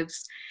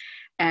perspectives.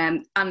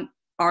 And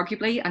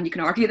arguably, and you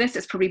can argue this,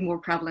 it's probably more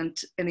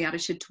prevalent in the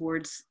attitude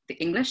towards the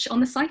English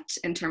on the site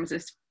in terms of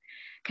this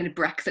kind of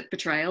Brexit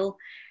betrayal.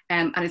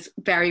 And it's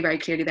very, very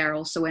clearly there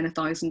also in A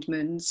Thousand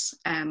Moons.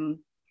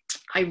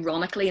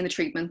 Ironically, in the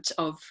treatment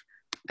of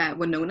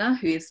Winona,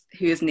 who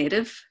is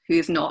native, who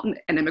is not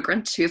an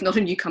immigrant, who is not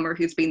a newcomer,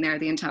 who's been there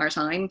the entire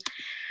time.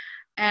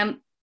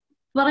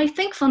 Well, I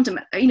think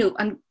fundamentally, you know,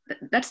 and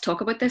let's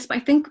talk about this, but I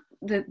think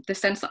the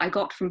sense that I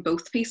got from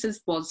both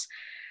pieces was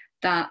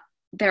that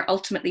they're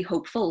ultimately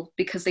hopeful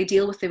because they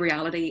deal with the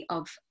reality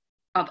of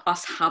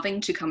us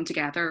having to come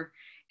together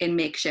in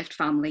makeshift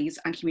families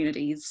and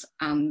communities,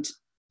 and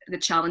the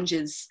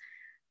challenges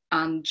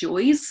and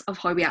joys of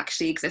how we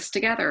actually exist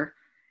together.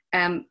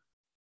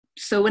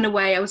 So in a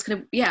way,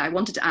 I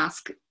wanted to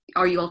ask,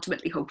 are you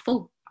ultimately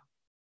hopeful?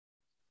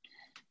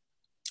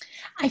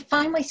 I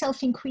find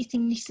myself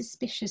increasingly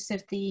suspicious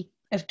of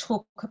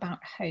talk about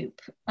hope.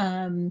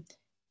 And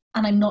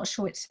I'm not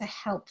sure it's a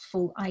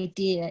helpful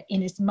idea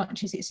in as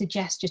much as it's a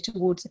gesture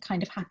towards a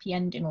kind of happy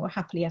ending or a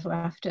happily ever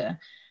after,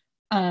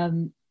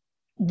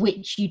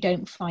 which you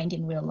don't find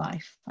in real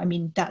life. I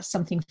mean, that's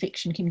something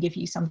fiction can give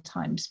you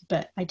sometimes,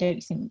 but I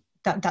don't think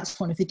that's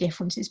one of the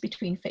differences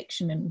between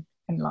fiction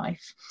and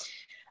life.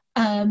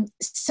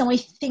 So I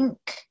think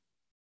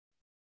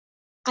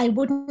I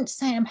wouldn't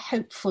say I'm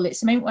hopeful.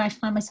 It's a moment where I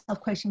find myself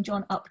quoting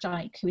John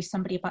Updike, who is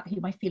somebody about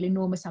whom I feel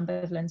enormous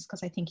ambivalence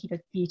because I think he does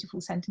beautiful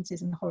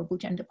sentences and horrible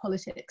gender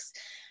politics.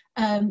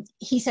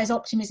 He says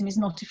optimism is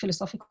not a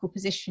philosophical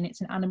position,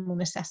 it's an animal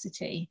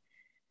necessity.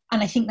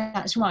 And I think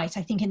that's right.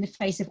 I think in the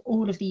face of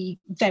all of the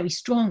very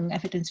strong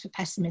evidence for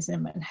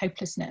pessimism and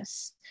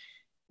hopelessness,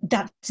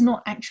 that's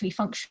not actually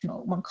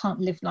functional. One can't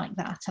live like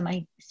that. And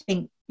I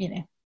think, you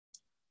know,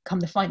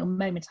 come the final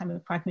moment, I'm a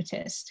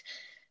pragmatist.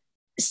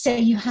 So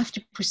you have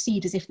to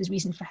proceed as if there's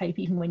reason for hope,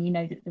 even when you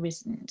know that there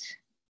isn't.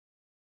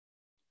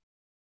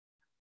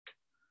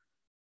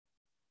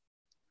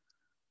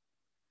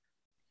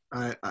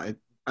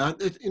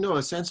 You know,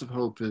 a sense of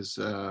hope is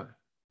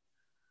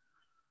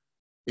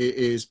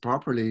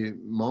properly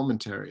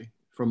momentary,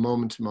 from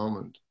moment to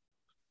moment.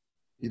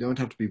 You don't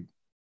have to be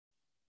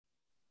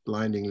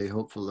blindingly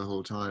hopeful the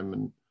whole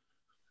time.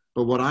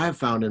 But what I have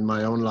found in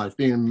my own life,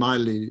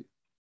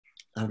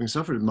 having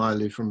suffered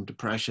mildly from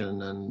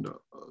depression and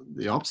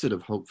the opposite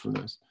of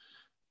hopefulness,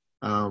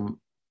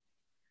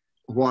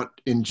 what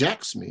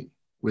injects me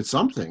with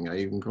something, I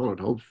even call it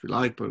hope if you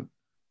like, but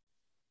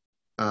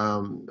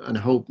and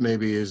hope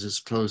maybe is as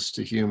close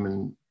to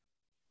human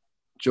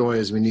joy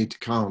as we need to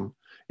come,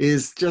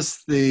 is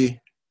just the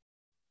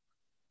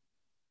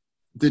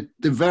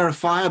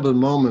verifiable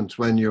moment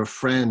when your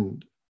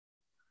friend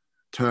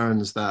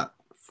turns that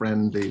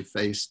friendly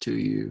face to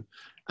you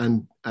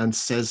and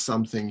says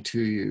something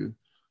to you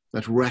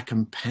that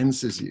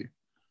recompenses you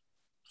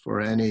for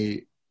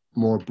any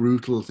more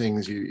brutal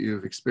things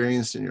you've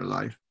experienced in your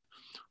life,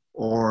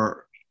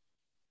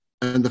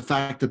 and the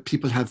fact that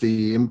people have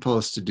the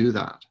impulse to do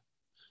that,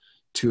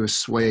 to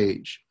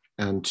assuage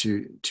and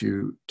to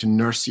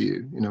nurse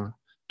you, you know,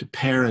 to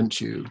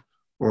parent you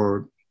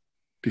or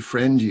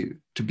befriend you,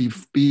 to be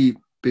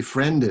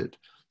befriended,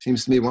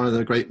 seems to me one of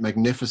the great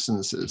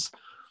magnificences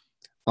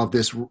of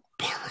this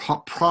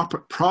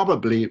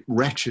probably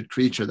wretched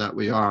creature that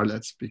we are,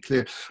 let's be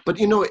clear. But,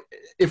 you know,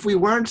 if we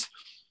weren't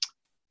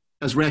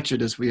as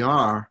wretched as we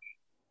are,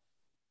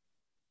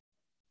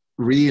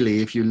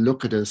 really, if you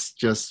look at us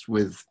just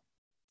with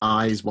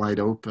eyes wide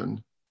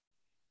open,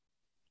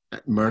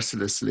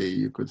 mercilessly,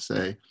 you could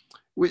say,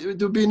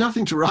 there'd be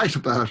nothing to write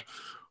about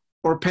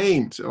or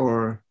paint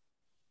or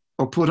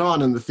put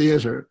on in the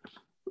theater.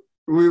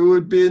 We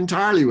would be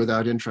entirely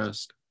without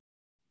interest.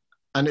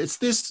 And it's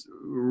this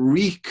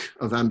reek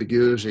of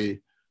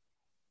ambiguity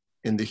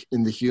in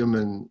the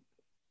human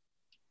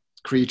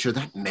creature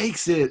that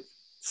makes it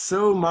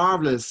so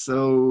marvelous,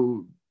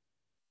 so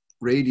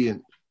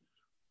radiant,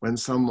 when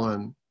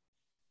someone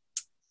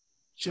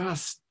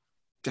just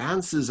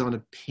dances on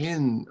a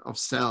pin of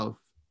self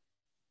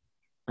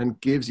and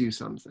gives you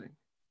something.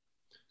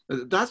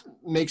 That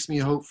makes me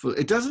hopeful.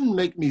 It doesn't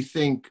make me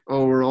think,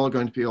 oh, we're all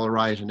going to be all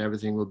right and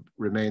everything will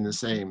remain the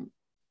same.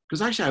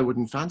 Because actually I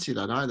wouldn't fancy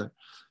that either.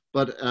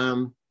 But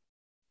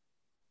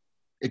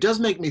it does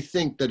make me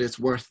think that it's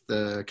worth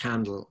the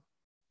candle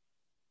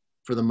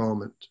for the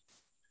moment.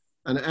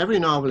 And every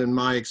novel in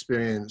my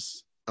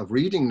experience of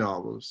reading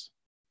novels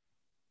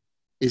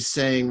is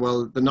saying,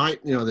 well, the night,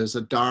 you know, there's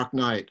a dark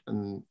night,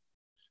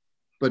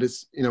 but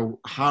it's, you know,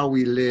 how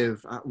we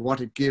live,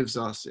 what it gives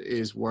us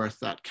is worth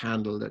that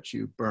candle that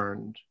you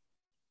burned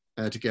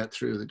to get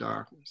through the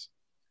darkness.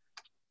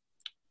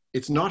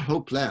 It's not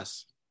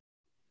hopeless,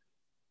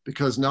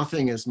 because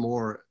nothing is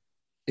more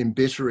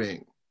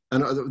embittering.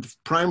 And the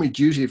primary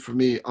duty for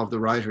me of the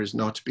writer is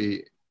not to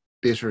be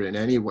bitter in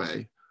any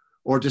way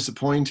or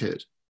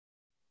disappointed.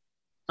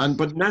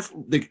 But that's,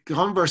 the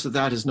converse of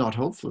that is not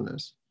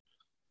hopefulness.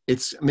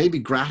 It's maybe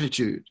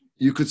gratitude.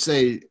 You could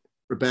say,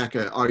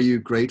 Rebecca, are you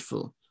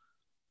grateful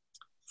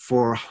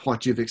for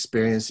what you've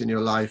experienced in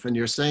your life? And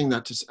you're saying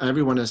that to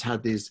everyone has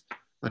had these,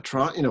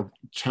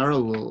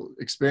 terrible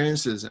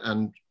experiences,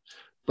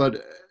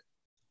 but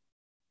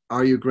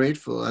are you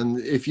grateful? And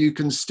if you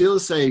can still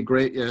say,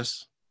 great,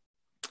 yes,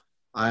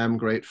 I am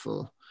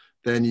grateful,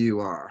 then you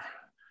are.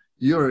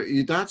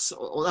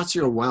 That's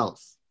your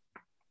wealth.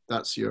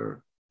 That's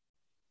your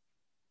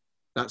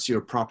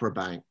proper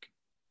bank.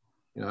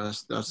 You know,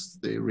 that's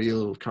the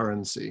real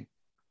currency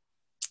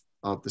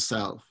of the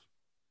self.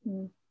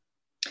 Mm.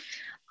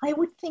 I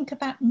would think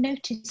about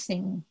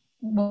noticing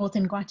more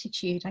than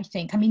gratitude, I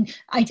think. I mean,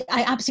 I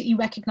absolutely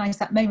recognise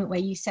that moment where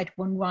you said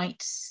one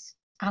writes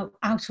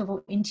out of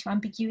or into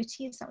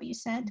ambiguity. Is that what you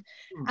said?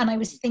 And I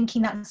was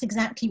thinking that's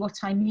exactly what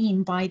I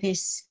mean by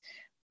this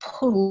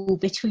pull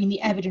between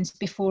the evidence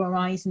before our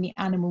eyes and the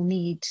animal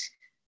need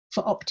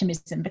for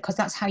optimism, because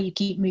that's how you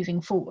keep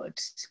moving forward.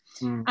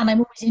 And I'm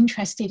always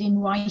interested in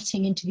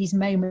writing into these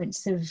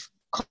moments of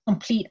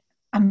complete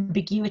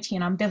ambiguity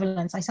and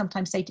ambivalence. I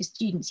sometimes say to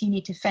students, you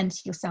need to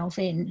fence yourself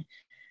in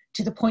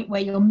to the point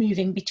where you're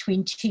moving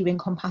between two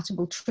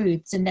incompatible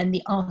truths, and then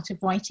the art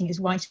of writing is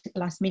right at the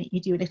last minute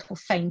you do a little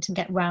feint and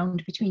get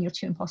round between your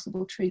two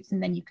impossible truths,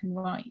 and then you can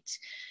write.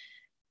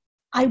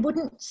 I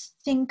wouldn't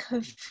think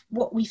of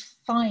what we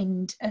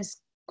find as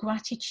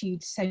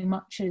gratitude so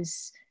much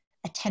as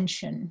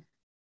attention,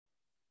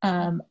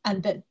 and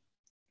that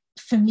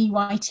for me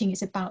writing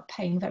is about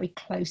paying very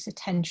close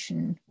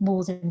attention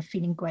more than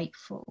feeling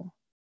grateful.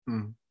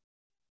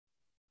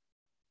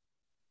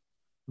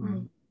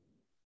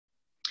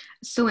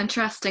 So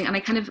interesting. And I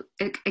kind of,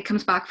 it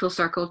comes back full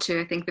circle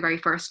to, I think, the very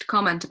first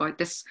comment about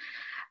this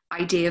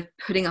idea of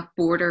putting up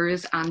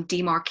borders and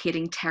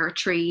demarcating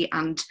territory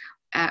and,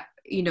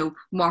 you know,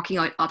 marking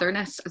out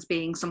otherness as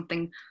being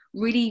something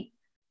really,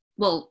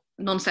 well,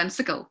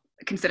 nonsensical,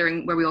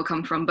 considering where we all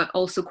come from, but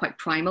also quite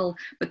primal.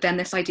 But then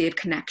this idea of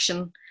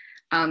connection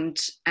and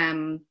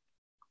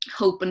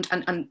hope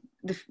and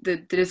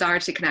the desire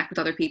to connect with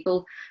other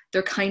people,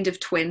 they're kind of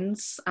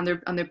twins, and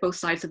they're both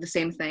sides of the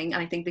same thing.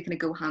 And I think they kind of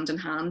go hand in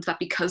hand, that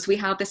because we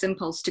have this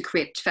impulse to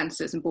create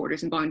fences and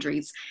borders and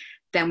boundaries,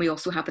 then we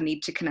also have the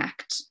need to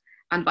connect,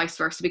 and vice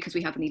versa. Because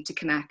we have the need to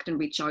connect and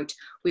reach out,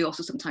 we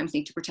also sometimes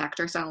need to protect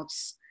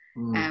ourselves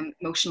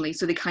emotionally.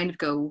 So they kind of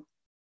go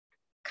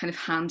kind of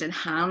hand in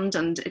hand,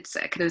 and it's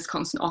kind of this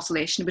constant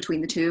oscillation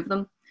between the two of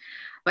them.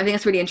 But I think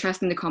it's really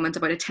interesting, the comment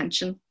about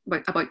attention,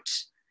 about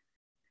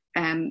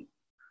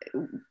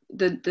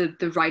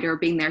the writer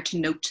being there to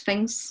note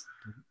things.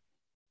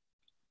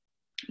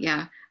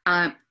 Yeah.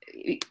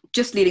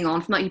 Just leading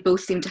on from that, you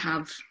both seem to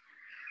have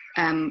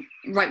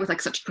write with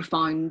like such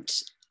profound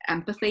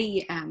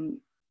empathy.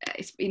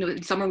 It's, you know,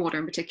 in Summer Water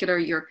in particular,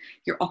 you're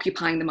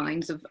occupying the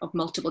minds of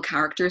multiple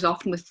characters,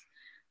 often with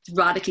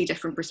radically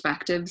different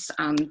perspectives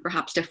and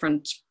perhaps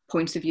different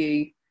points of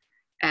view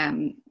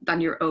than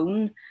your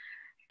own.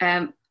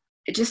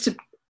 Just to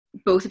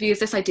both of you, is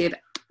this idea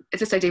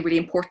really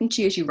important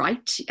to you as you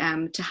write,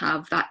 to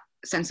have that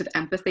sense of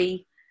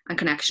empathy and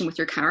connection with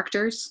your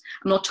characters?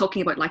 I'm not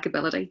talking about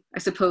likability, I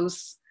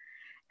suppose.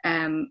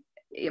 I'm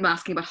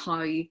asking about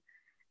how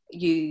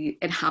you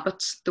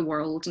inhabit the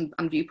world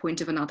and viewpoint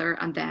of another,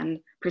 and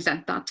then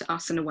present that to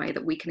us in a way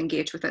that we can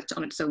engage with it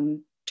on its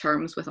own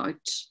terms without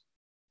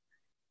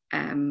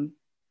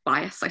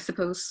bias, I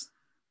suppose.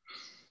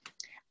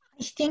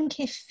 I think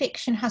if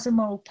fiction has a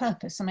moral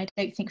purpose, and I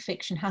don't think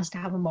fiction has to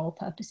have a moral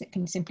purpose, it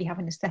can simply have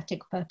an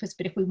aesthetic purpose,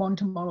 but if we want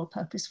a moral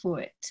purpose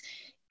for it,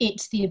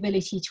 it's the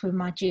ability to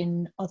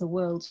imagine other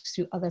worlds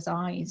through others'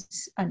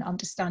 eyes and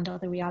understand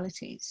other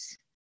realities.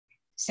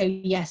 So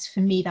yes,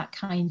 for me, that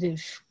kind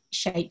of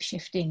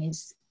shape-shifting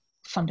is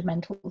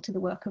fundamental to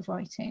the work of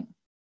writing.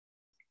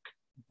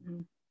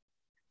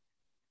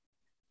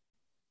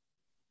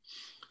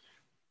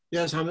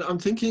 Yes, I'm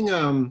thinking,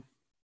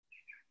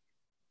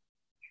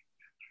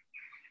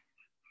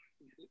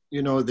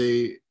 you know,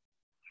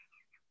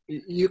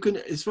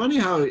 it's funny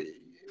how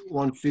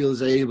one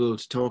feels able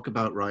to talk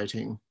about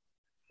writing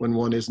when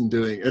one isn't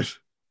doing it.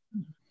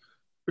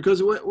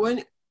 Because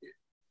when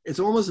it's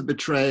almost a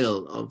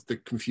betrayal of the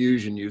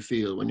confusion you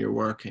feel when you're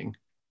working,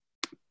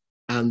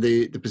 and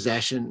the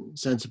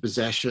sense of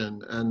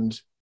possession, and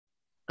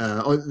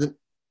or the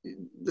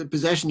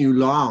possession you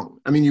long.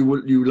 I mean,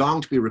 you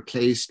long to be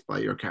replaced by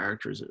your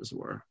characters, as it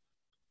were,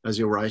 as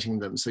you're writing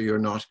them, so you're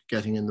not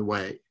getting in the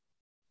way.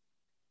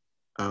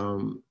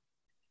 But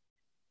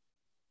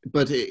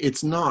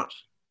it's not.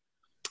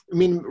 I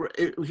mean,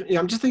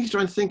 I'm just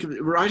trying to think of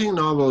writing a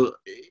novel.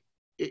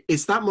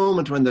 It's that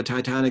moment when the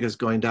Titanic is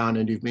going down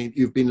and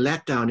you've been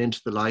let down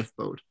into the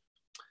lifeboat,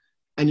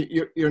 and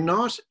you're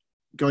not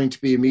going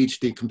to be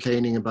immediately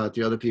complaining about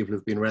the other people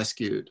who've been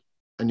rescued,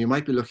 and you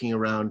might be looking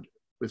around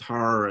with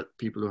horror at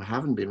people who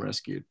haven't been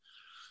rescued.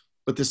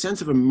 But the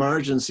sense of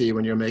emergency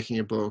when you're making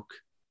a book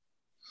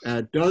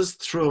does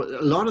throw,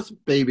 a lot of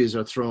babies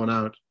are thrown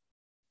out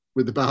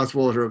with the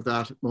bathwater of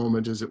that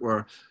moment, as it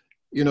were.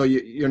 You know,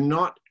 you're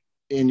not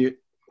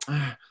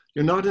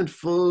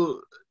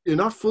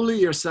fully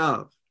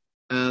yourself.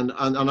 And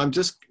I'm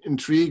just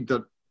intrigued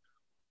that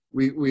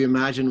we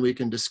imagine we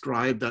can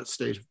describe that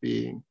state of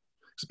being.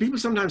 So people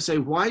sometimes say,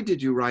 why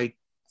did you write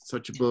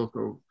such a book?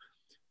 Or,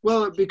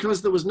 well,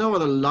 because there was no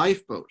other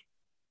lifeboat.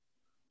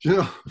 You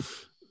know,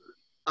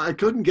 I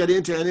couldn't get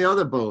into any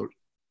other boat,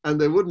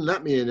 and they wouldn't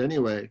let me in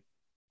anyway.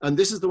 And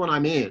this is the one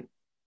I'm in.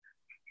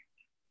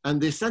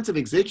 And the sense of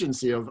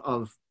exigency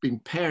of being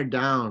pared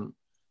down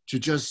to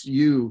just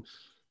you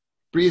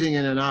breathing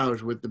in and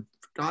out with the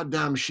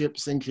goddamn ship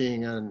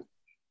sinking, and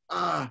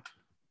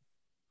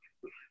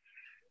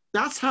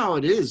that's how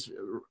it is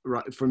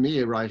for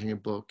me writing a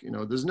book. You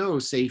know, there's no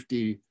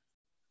safety.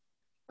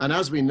 And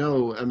as we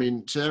know, I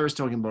mean, Sarah's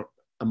talking about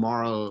a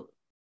moral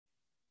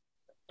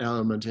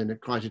element in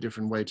quite a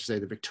different way to say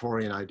the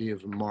Victorian idea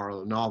of a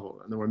moral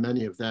novel. And there were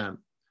many of them,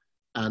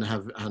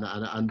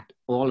 and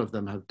all of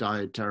them have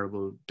died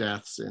terrible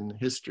deaths in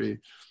history.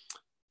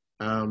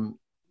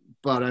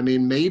 But I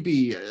mean,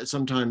 maybe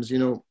sometimes, you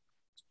know,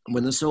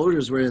 when the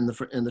soldiers were in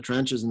the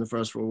trenches in the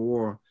First World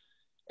War,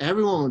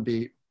 everyone would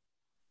be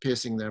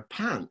pissing their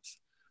pants,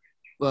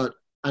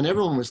 and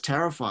everyone was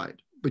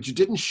terrified, but you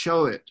didn't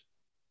show it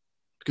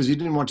because you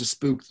didn't want to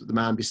spook the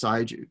man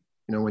beside you,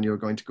 you know, when you were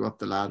going to go up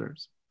the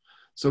ladders.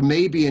 So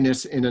maybe in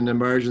an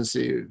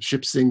emergency,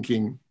 ship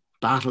sinking,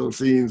 battle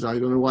scenes, I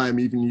don't know why I'm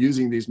even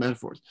using these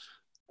metaphors,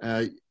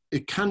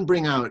 it can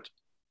bring out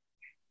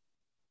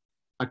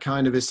a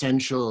kind of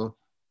essential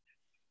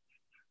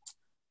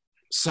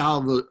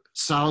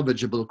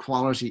salvageable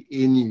quality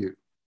in you.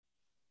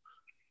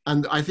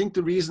 And I think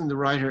the reason the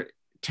writer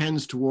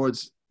tends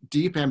towards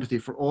deep empathy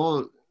for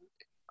all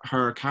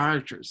her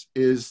characters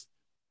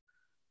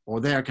or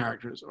their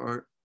characters,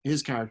 or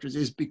his characters,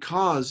 is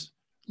because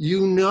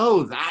you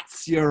know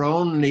that's your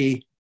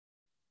only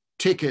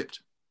ticket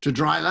to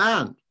dry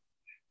land.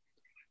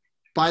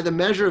 By the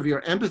measure of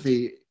your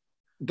empathy,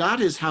 that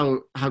is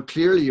how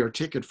clearly your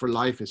ticket for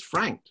life is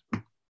franked.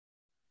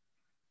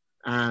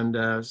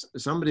 And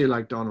somebody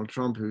like Donald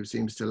Trump, who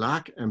seems to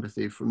lack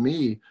empathy, for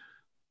me,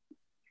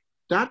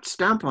 that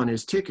stamp on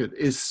his ticket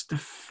is the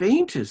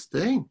faintest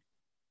thing,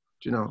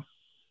 you know.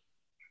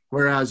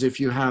 Whereas if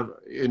you have,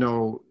 you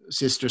know,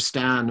 Sister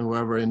Stan,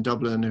 whoever in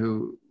Dublin,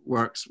 who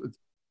works with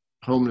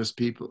homeless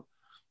people.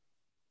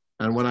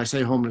 And when I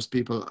say homeless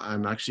people,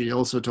 I'm actually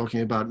also talking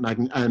about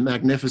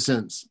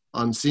magnificence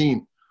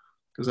unseen,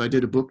 because I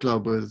did a book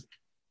club with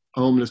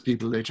homeless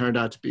people. They turned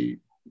out to be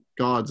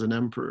gods and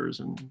emperors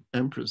and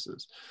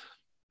empresses.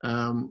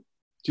 You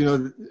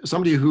know,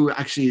 somebody who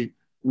actually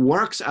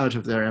works out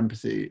of their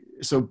empathy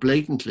so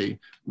blatantly.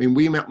 I mean,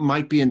 we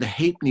might be in the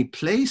halfpenny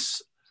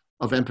place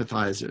of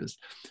empathizers,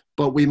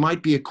 but we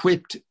might be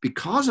equipped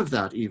because of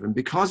that, even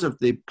because of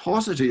the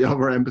paucity of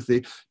our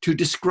empathy, to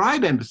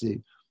describe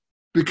empathy,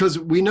 because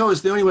we know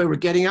it's the only way we're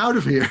getting out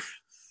of here.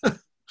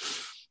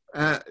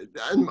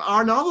 And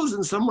our novels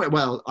in some way,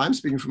 well, I'm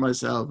speaking for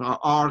myself,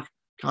 are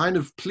kind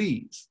of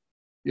pleas,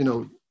 you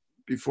know,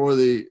 before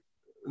the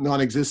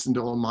non-existent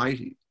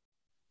Almighty,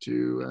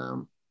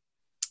 to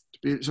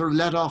be sort of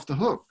let off the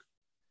hook.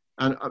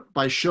 And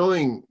by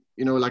showing,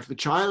 you know, like the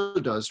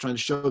child does, trying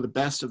to show the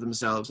best of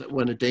themselves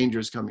when a danger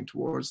is coming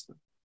towards them.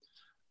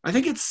 I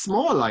think it's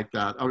small like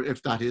that, or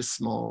if that is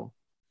small.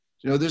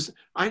 You know,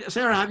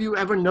 Sarah, have you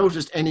ever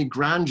noticed any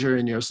grandeur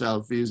in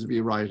yourself vis-a-vis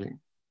writing?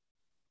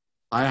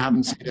 I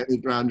haven't seen any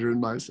grandeur in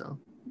myself.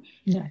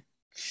 No.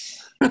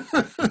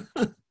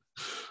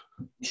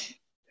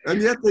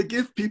 And yet they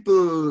give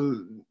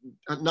people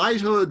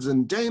knighthoods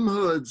and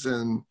damehoods,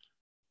 and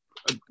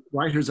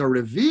writers are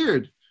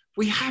revered.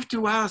 We have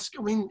to ask,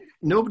 I mean,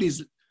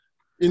 nobody's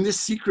in this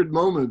secret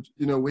moment,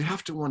 you know, we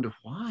have to wonder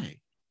why.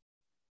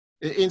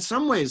 In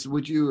some ways,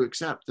 would you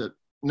accept that,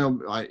 no,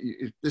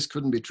 this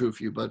couldn't be true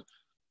for you, but,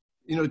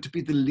 you know, to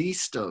be the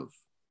least of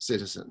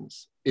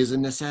citizens is a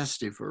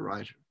necessity for a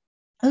writer?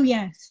 Oh,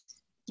 yes.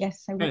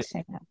 Yes, I would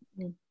say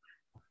that.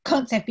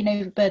 Can't say I've been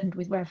overburdened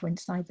with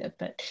reverence either,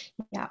 but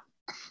yeah.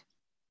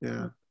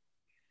 Yeah.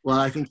 Well,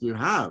 I think you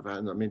have.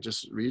 And I mean,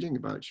 just reading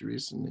about you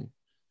recently,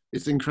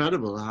 it's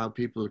incredible how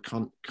people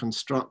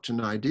construct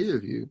an idea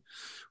of you,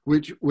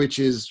 which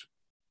is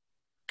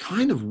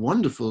kind of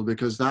wonderful,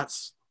 because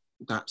that's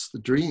the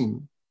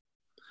dream.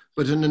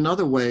 But in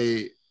another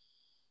way,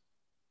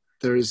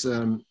 there's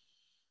a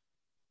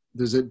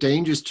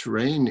dangerous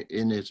terrain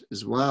in it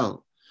as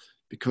well,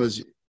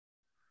 because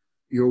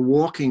you're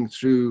walking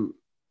through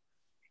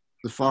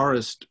the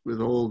forest with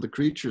all the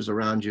creatures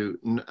around you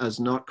as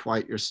not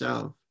quite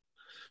yourself.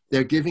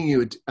 They're giving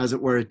you, as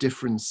it were, a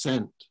different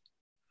scent,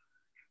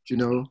 you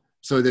know,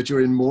 so that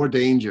you're in more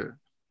danger.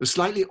 They're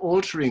slightly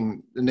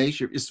altering the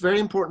nature. It's very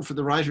important for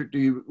the writer,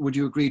 would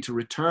you agree, to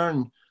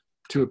return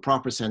to a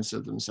proper sense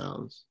of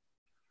themselves?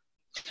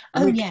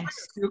 Oh, yes.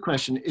 Your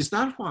question, is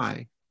that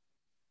why,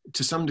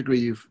 to some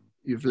degree,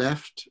 you've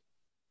left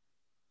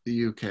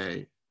the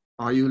UK?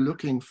 Are you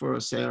looking for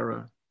a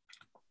Sarah?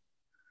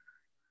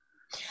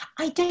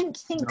 I don't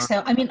think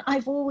so. I mean,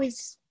 I've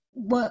always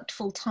worked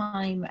full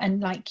time,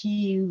 and like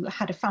you,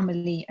 had a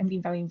family and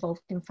been very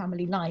involved in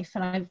family life.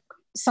 And I've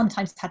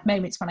sometimes had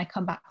moments when I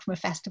come back from a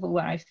festival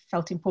where I've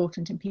felt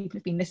important and people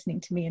have been listening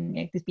to me, and,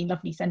 you know, there's been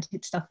lovely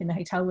scented stuff in the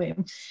hotel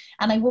room.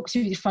 And I walk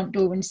through the front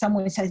door and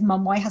someone says,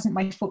 "Mum, why hasn't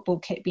my football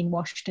kit been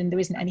washed? And there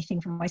isn't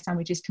anything for my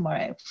sandwiches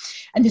tomorrow."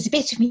 And there's a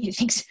bit of me that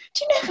thinks,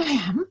 do you know who I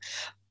am?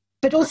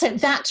 But also,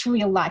 that's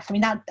real life. I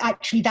mean,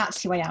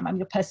 that's who I am. I'm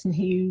a person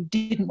who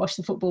didn't wash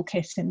the football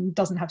kit and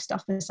doesn't have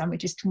stuff for the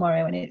sandwiches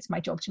tomorrow, and it's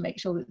my job to make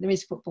sure that there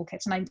is football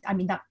kits. And I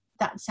mean,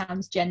 that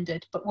sounds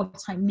gendered, but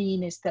what I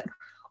mean is that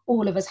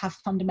all of us have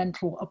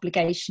fundamental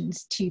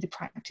obligations to the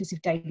practice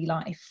of daily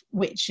life,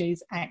 which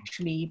is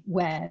actually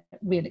where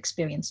real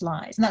experience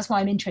lies. And that's why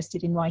I'm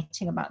interested in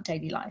writing about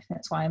daily life.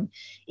 That's why I'm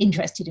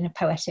interested in a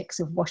poetics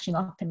of washing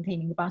up and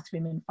cleaning the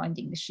bathroom and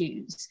finding the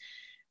shoes,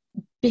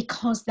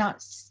 because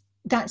that's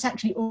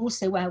actually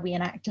also where we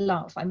enact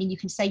love. I mean, you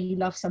can say you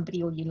love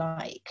somebody all you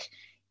like.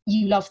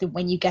 You love them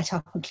when you get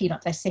up and clean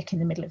up their sick in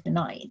the middle of the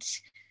night.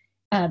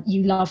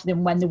 You love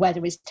them when the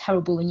weather is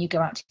terrible and you go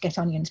out to get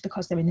onions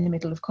because they're in the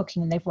middle of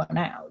cooking and they've run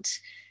out.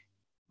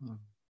 Mm.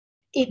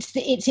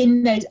 It's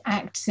in those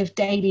acts of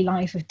daily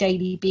life, of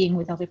daily being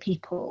with other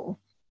people,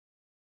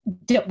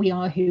 that we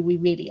are who we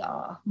really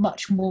are,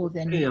 much more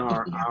than if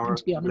we happen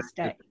to be on a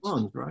stage.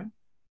 Ones, right?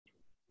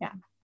 Yeah.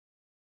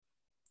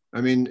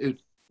 I mean,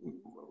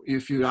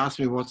 if you ask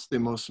me what's the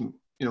most,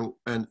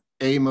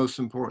 most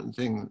important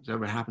thing that's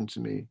ever happened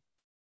to me,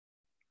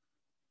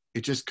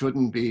 it just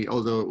couldn't be,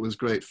 although it was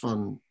great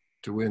fun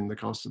to win the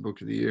Costa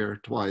Book of the Year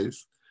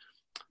twice.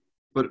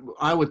 But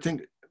I would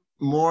think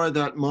more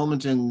that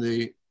moment in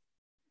the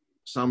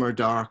summer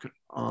dark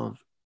of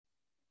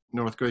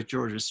North Great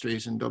George's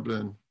Street in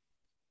Dublin,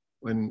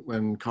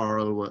 when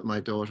Coral, my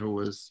daughter,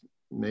 was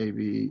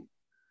maybe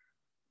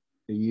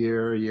a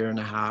year and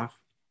a half,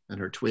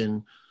 and her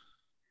twin,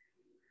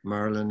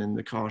 Merlin, in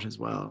the cot as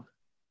well.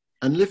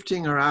 And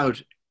lifting her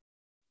out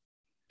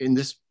in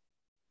this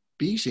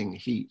beating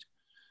heat,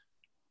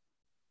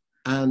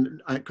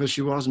 and because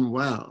she wasn't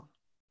well,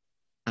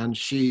 and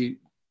she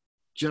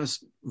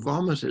just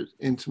vomited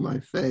into my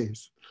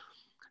face,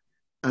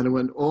 and it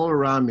went all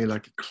around me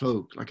like a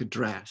cloak, like a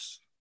dress.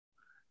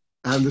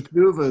 And the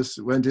two of us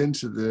went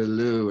into the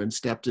loo and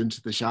stepped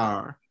into the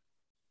shower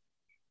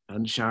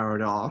and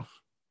showered off,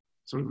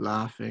 sort of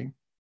laughing.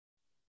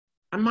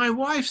 And my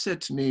wife said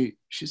to me,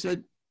 she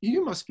said,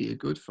 "You must be a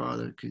good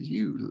father because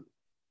you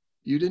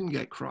didn't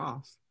get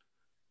cross."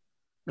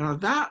 Now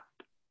that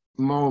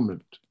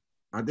moment,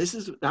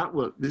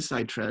 this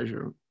I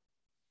treasure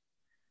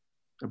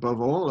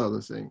above all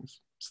other things.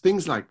 It's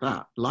things like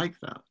that.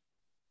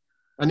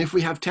 And if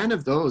we have 10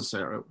 of those,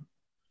 Sarah,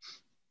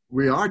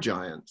 we are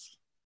giants.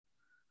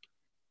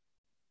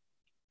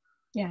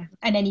 Yeah,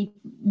 and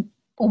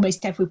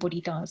almost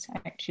everybody does,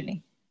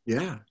 actually.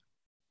 Yeah.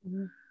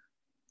 Mm-hmm.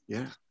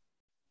 Yeah.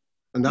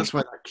 And that's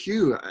why that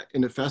cue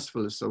in a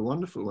festival is so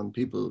wonderful, when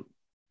people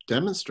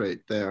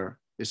demonstrate their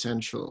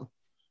essential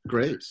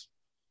grace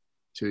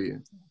to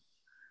you.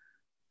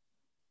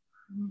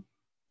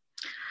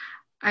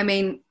 I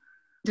mean,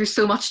 there's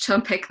so much to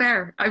unpick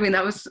there. I mean,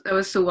 that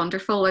was so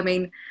wonderful. I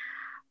mean,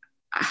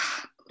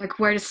 like,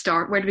 where to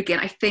start, where to begin?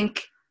 I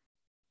think,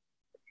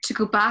 to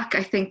go back,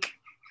 I think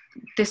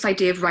this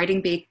idea of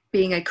writing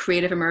being a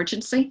creative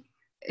emergency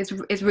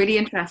is really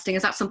interesting.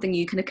 Is that something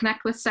you can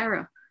connect with,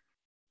 Sarah?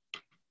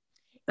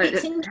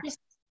 It's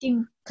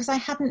interesting because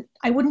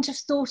I wouldn't have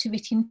thought of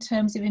it in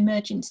terms of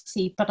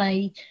emergency, but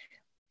I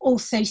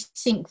also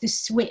think the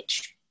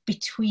switch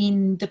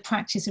between the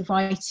practice of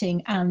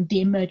writing and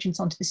the emergence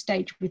onto the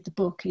stage with the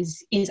book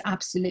is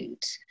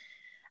absolute.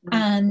 Mm.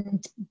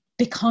 And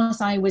because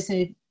I was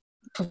a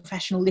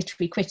professional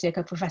literary critic,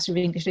 a professor of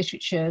English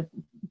literature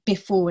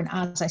before and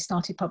as I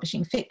started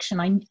publishing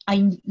fiction,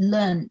 I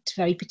learnt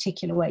very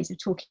particular ways of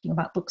talking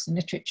about books and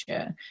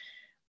literature,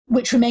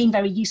 which remain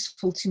very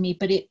useful to me,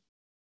 but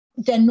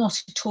they're not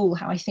at all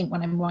how I think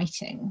when I'm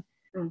writing.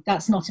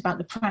 That's not about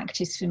the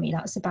practice for me,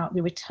 that's about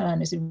the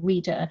return as a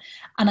reader.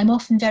 And I'm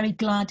often very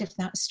glad of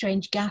that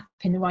strange gap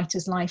in the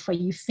writer's life where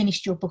you've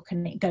finished your book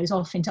and it goes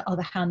off into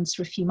other hands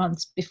for a few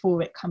months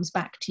before it comes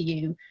back to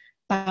you,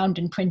 bound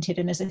and printed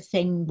and as a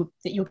thing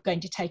that you're going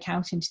to take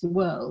out into the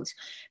world.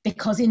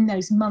 Because in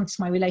those months,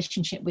 my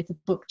relationship with the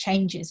book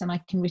changes and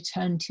I can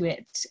return to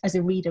it as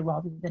a reader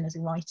rather than as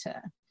a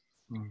writer.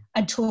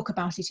 And talk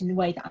about it in the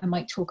way that I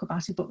might talk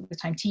about a book that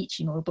I'm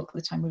teaching or a book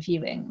that I'm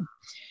reviewing.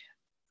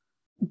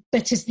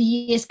 But as the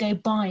years go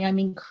by, I'm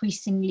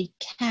increasingly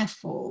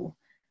careful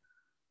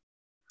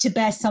to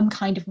bear some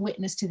kind of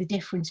witness to the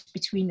difference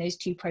between those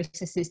two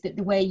processes, that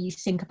the way you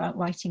think about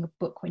writing a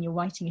book when you're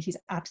writing it is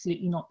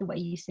absolutely not the way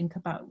you think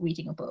about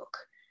reading a book.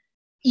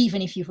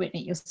 Even if you've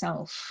written it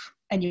yourself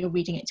and you're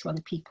reading it to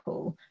other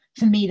people,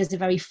 for me, there's a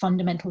very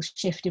fundamental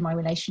shift in my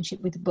relationship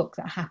with the book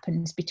that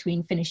happens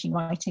between finishing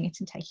writing it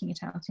and taking it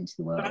out into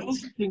the world. I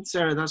also think,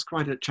 Sarah, that's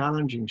quite a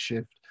challenging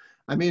shift.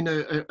 I mean,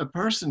 a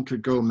person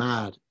could go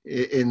mad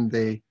in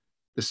the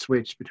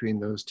switch between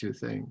those two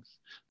things,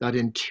 that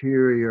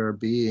interior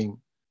being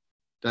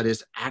that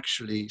is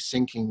actually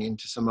sinking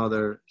into some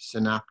other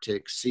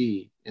synaptic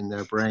sea in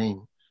their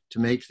brain to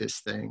make this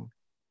thing.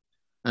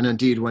 And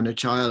indeed, when a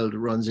child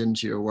runs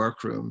into your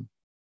workroom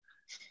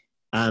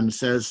and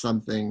says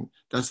something,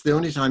 that's the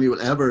only time you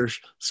will ever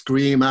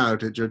scream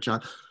out at your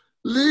child,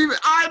 "Leave it,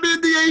 I'm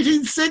in the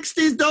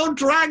 1860s, don't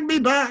drag me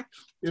back."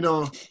 You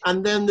know,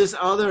 and then this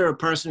other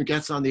person who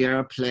gets on the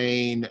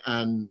airplane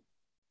and,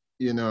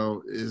 you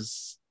know,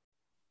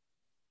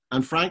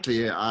 and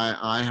frankly,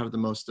 I have the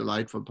most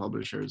delightful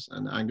publishers,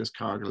 and Angus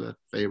Cargill at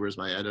Faber's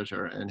my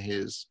editor, and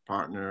his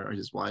partner, or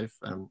his wife,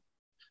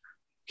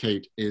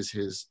 Kate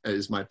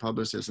is my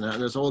publicist.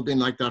 And it's all been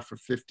like that for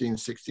 15,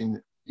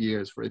 16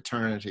 years, for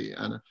eternity.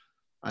 And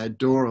I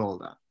adore all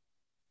that.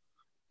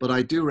 But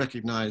I do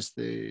recognize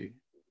that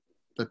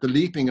the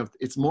leaping of,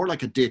 it's more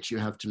like a ditch you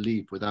have to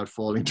leap without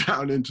falling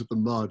down into the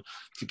mud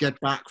to get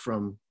back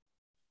from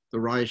the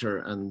writer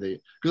and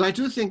because I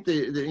do think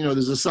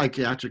there's a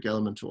psychiatric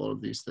element to all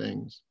of these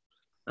things.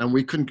 And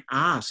we can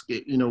ask,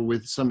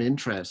 with some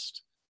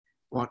interest,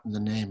 what in the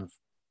name of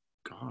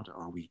God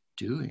are we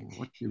doing?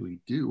 What do we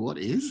do? What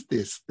is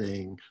this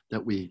thing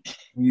that we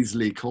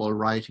easily call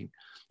writing?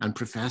 And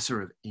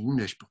professor of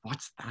English, but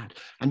what's that?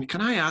 And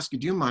can I ask you,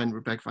 do you mind,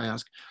 Rebecca, if I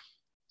ask,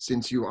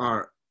 since you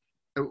are,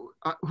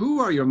 who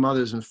are your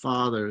mothers and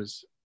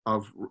fathers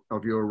of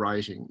your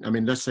writing? I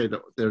mean, let's say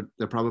that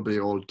they're probably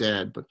all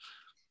dead, but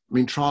I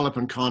mean, Trollope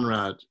and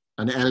Conrad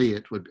and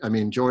Eliot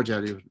George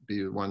Eliot would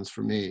be the ones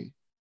for me.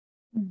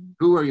 Mm-hmm.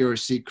 Who are your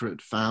secret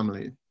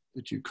family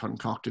that you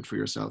concocted for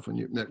yourself when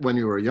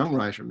you were a young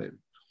writer, maybe?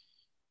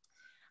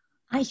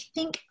 I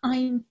think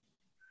I'm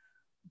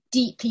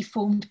deeply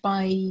formed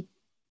by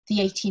the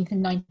 18th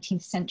and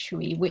 19th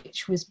century,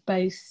 which was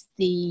both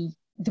they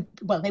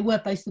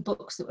were both the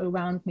books that were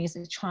around me as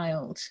a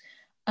child.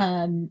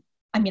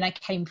 I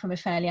came from a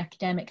fairly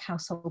academic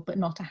household, but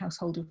not a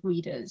household of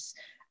readers.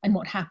 And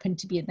what happened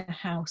to be in the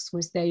house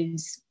was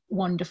those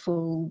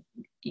wonderful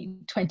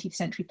 20th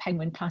century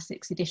Penguin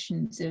Classics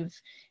editions of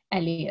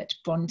Eliot,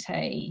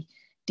 Bronte,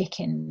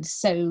 Dickens.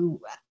 So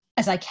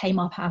as I came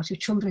up out of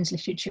children's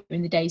literature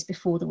in the days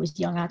before there was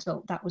young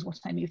adult, that was what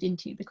I moved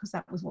into, because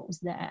that was what was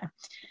there.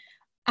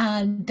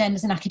 And then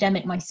as an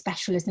academic, my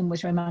specialism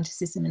was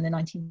Romanticism in the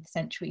 19th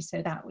century.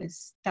 So that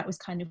was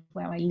kind of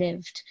where I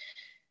lived.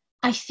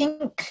 I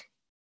think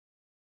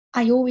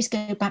I always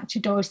go back to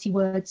Dorothy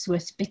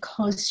Wordsworth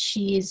because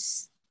she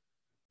is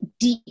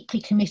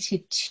deeply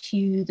committed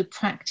to the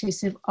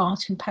practice of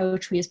art and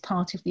poetry as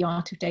part of the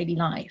art of daily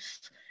life.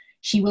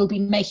 She will be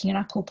making an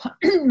apple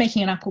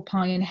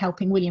pie and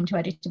helping William to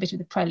edit a bit of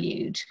the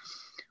prelude,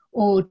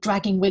 or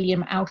dragging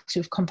William out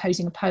of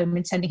composing a poem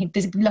and sending him.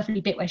 There's a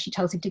lovely bit where she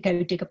tells him to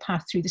go dig a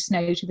path through the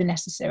snow to the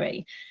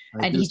necessary.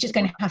 And he's just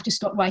going to have to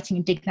stop writing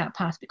and dig that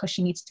path because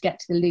she needs to get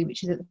to the loo,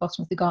 which is at the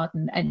bottom of the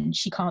garden, and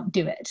she can't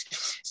do it.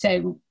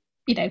 So,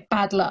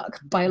 bad luck,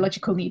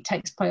 biological need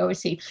takes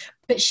priority.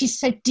 But she's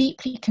so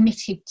deeply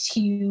committed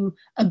to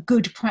a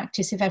good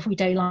practice of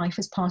everyday life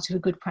as part of a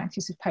good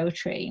practice of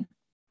poetry.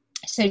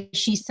 So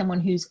she's someone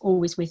who's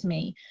always with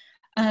me.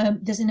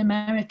 There's an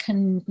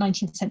American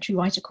 19th century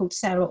writer called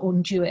Sarah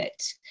Orne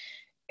Jewett,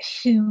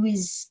 who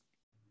is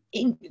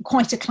in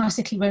quite a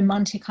classically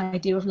romantic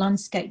idea of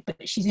landscape,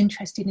 but she's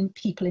interested in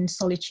people in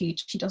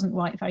solitude. She doesn't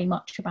write very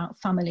much about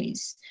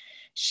families.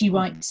 She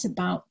writes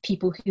about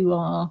people who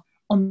are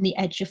on the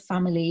edge of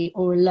family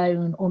or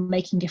alone or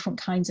making different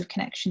kinds of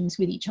connections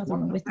with each other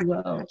and with the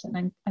world.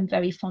 And I'm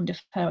very fond of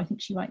her. I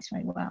think she writes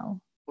very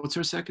well. What's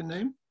her second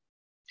name?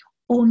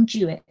 Orne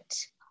Jewett.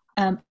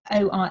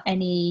 Ornejewett.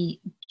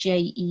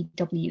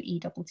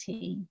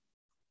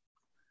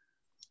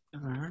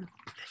 Never heard.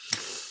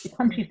 The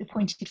country of the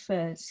pointed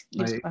firs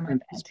lives by my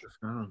bed.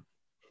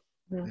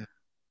 Yeah.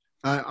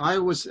 I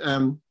was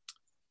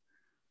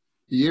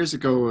years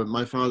ago.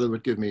 My father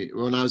would give me,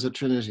 when I was at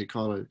Trinity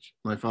College,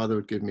 my father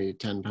would give me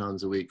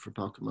 £10 a week for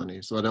pocket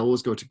money. So I'd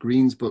always go to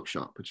Green's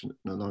bookshop, which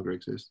no longer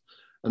exists,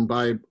 and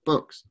buy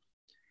books.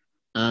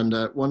 And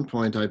at one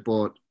point, I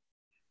bought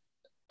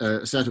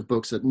a set of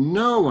books that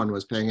no one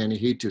was paying any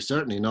heed to,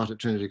 certainly not at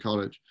Trinity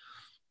College.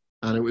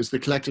 And it was the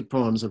collected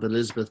poems of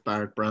Elizabeth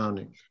Barrett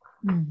Browning.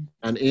 Mm.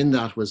 And in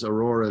that was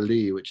Aurora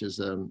Leigh, which is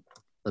a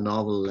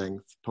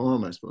novel-length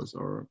poem, I suppose,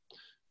 or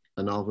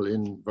a novel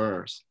in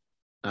verse.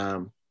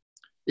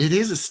 It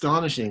is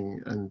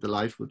astonishing and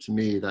delightful to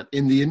me that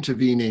in the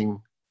intervening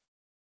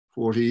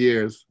 40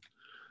 years,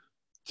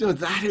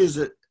 that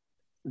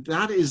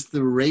is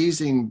the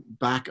raising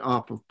back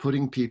up of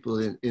putting people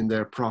in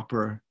their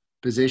proper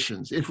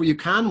positions. If you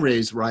can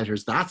raise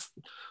writers, that's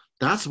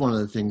one of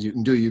the things you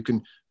can do. You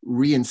can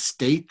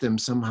reinstate them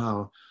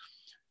somehow.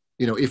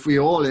 If we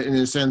all, in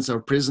a sense, are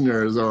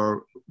prisoners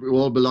or we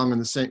all belong in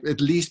the same,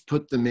 at least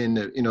put them in,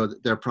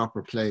 their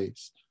proper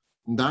place.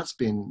 And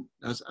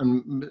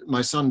and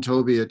my son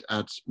Toby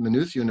at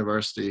Maynooth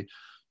University,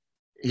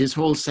 his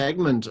whole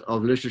segment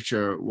of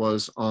literature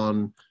was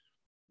on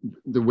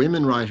the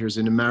women writers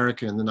in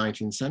America in the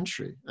 19th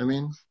century. I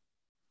mean,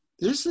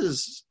 this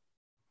is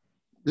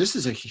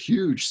a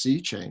huge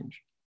sea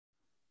change.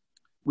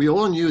 We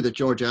all knew that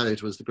George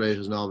Eliot was the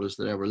greatest novelist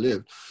that ever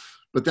lived,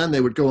 but then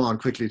they would go on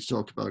quickly to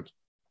talk about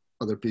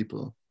other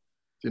people.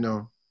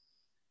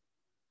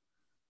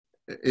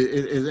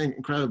 It's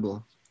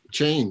incredible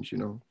change,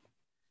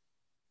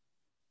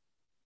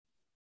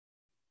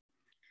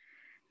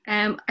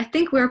 I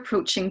think we're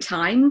approaching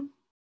time.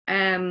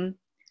 I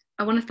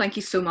want to thank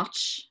you so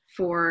much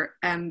for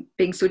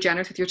being so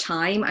generous with your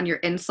time and your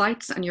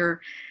insights and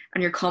your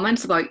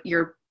comments about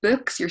your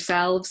books,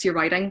 yourselves, your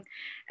writing,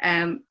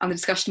 and the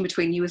discussion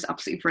between you is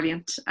absolutely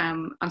brilliant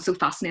and so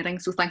fascinating.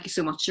 So thank you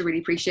so much. I really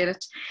appreciate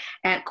it.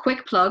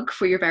 Quick plug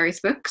for your various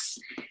books.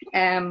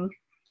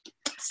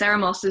 Sarah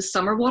Moss's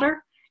Summer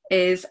Water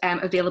is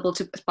available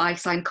to buy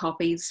signed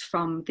copies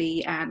from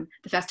the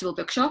Festival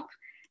Bookshop.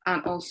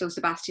 And also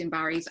Sebastian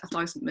Barry's A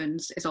Thousand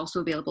Moons is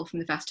also available from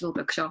the Festival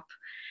Bookshop.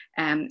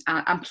 And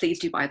please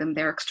do buy them.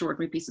 They're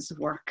extraordinary pieces of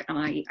work, and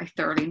I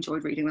thoroughly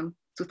enjoyed reading them.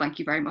 So thank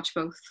you very much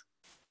both.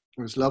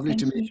 It was lovely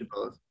to meet you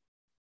both.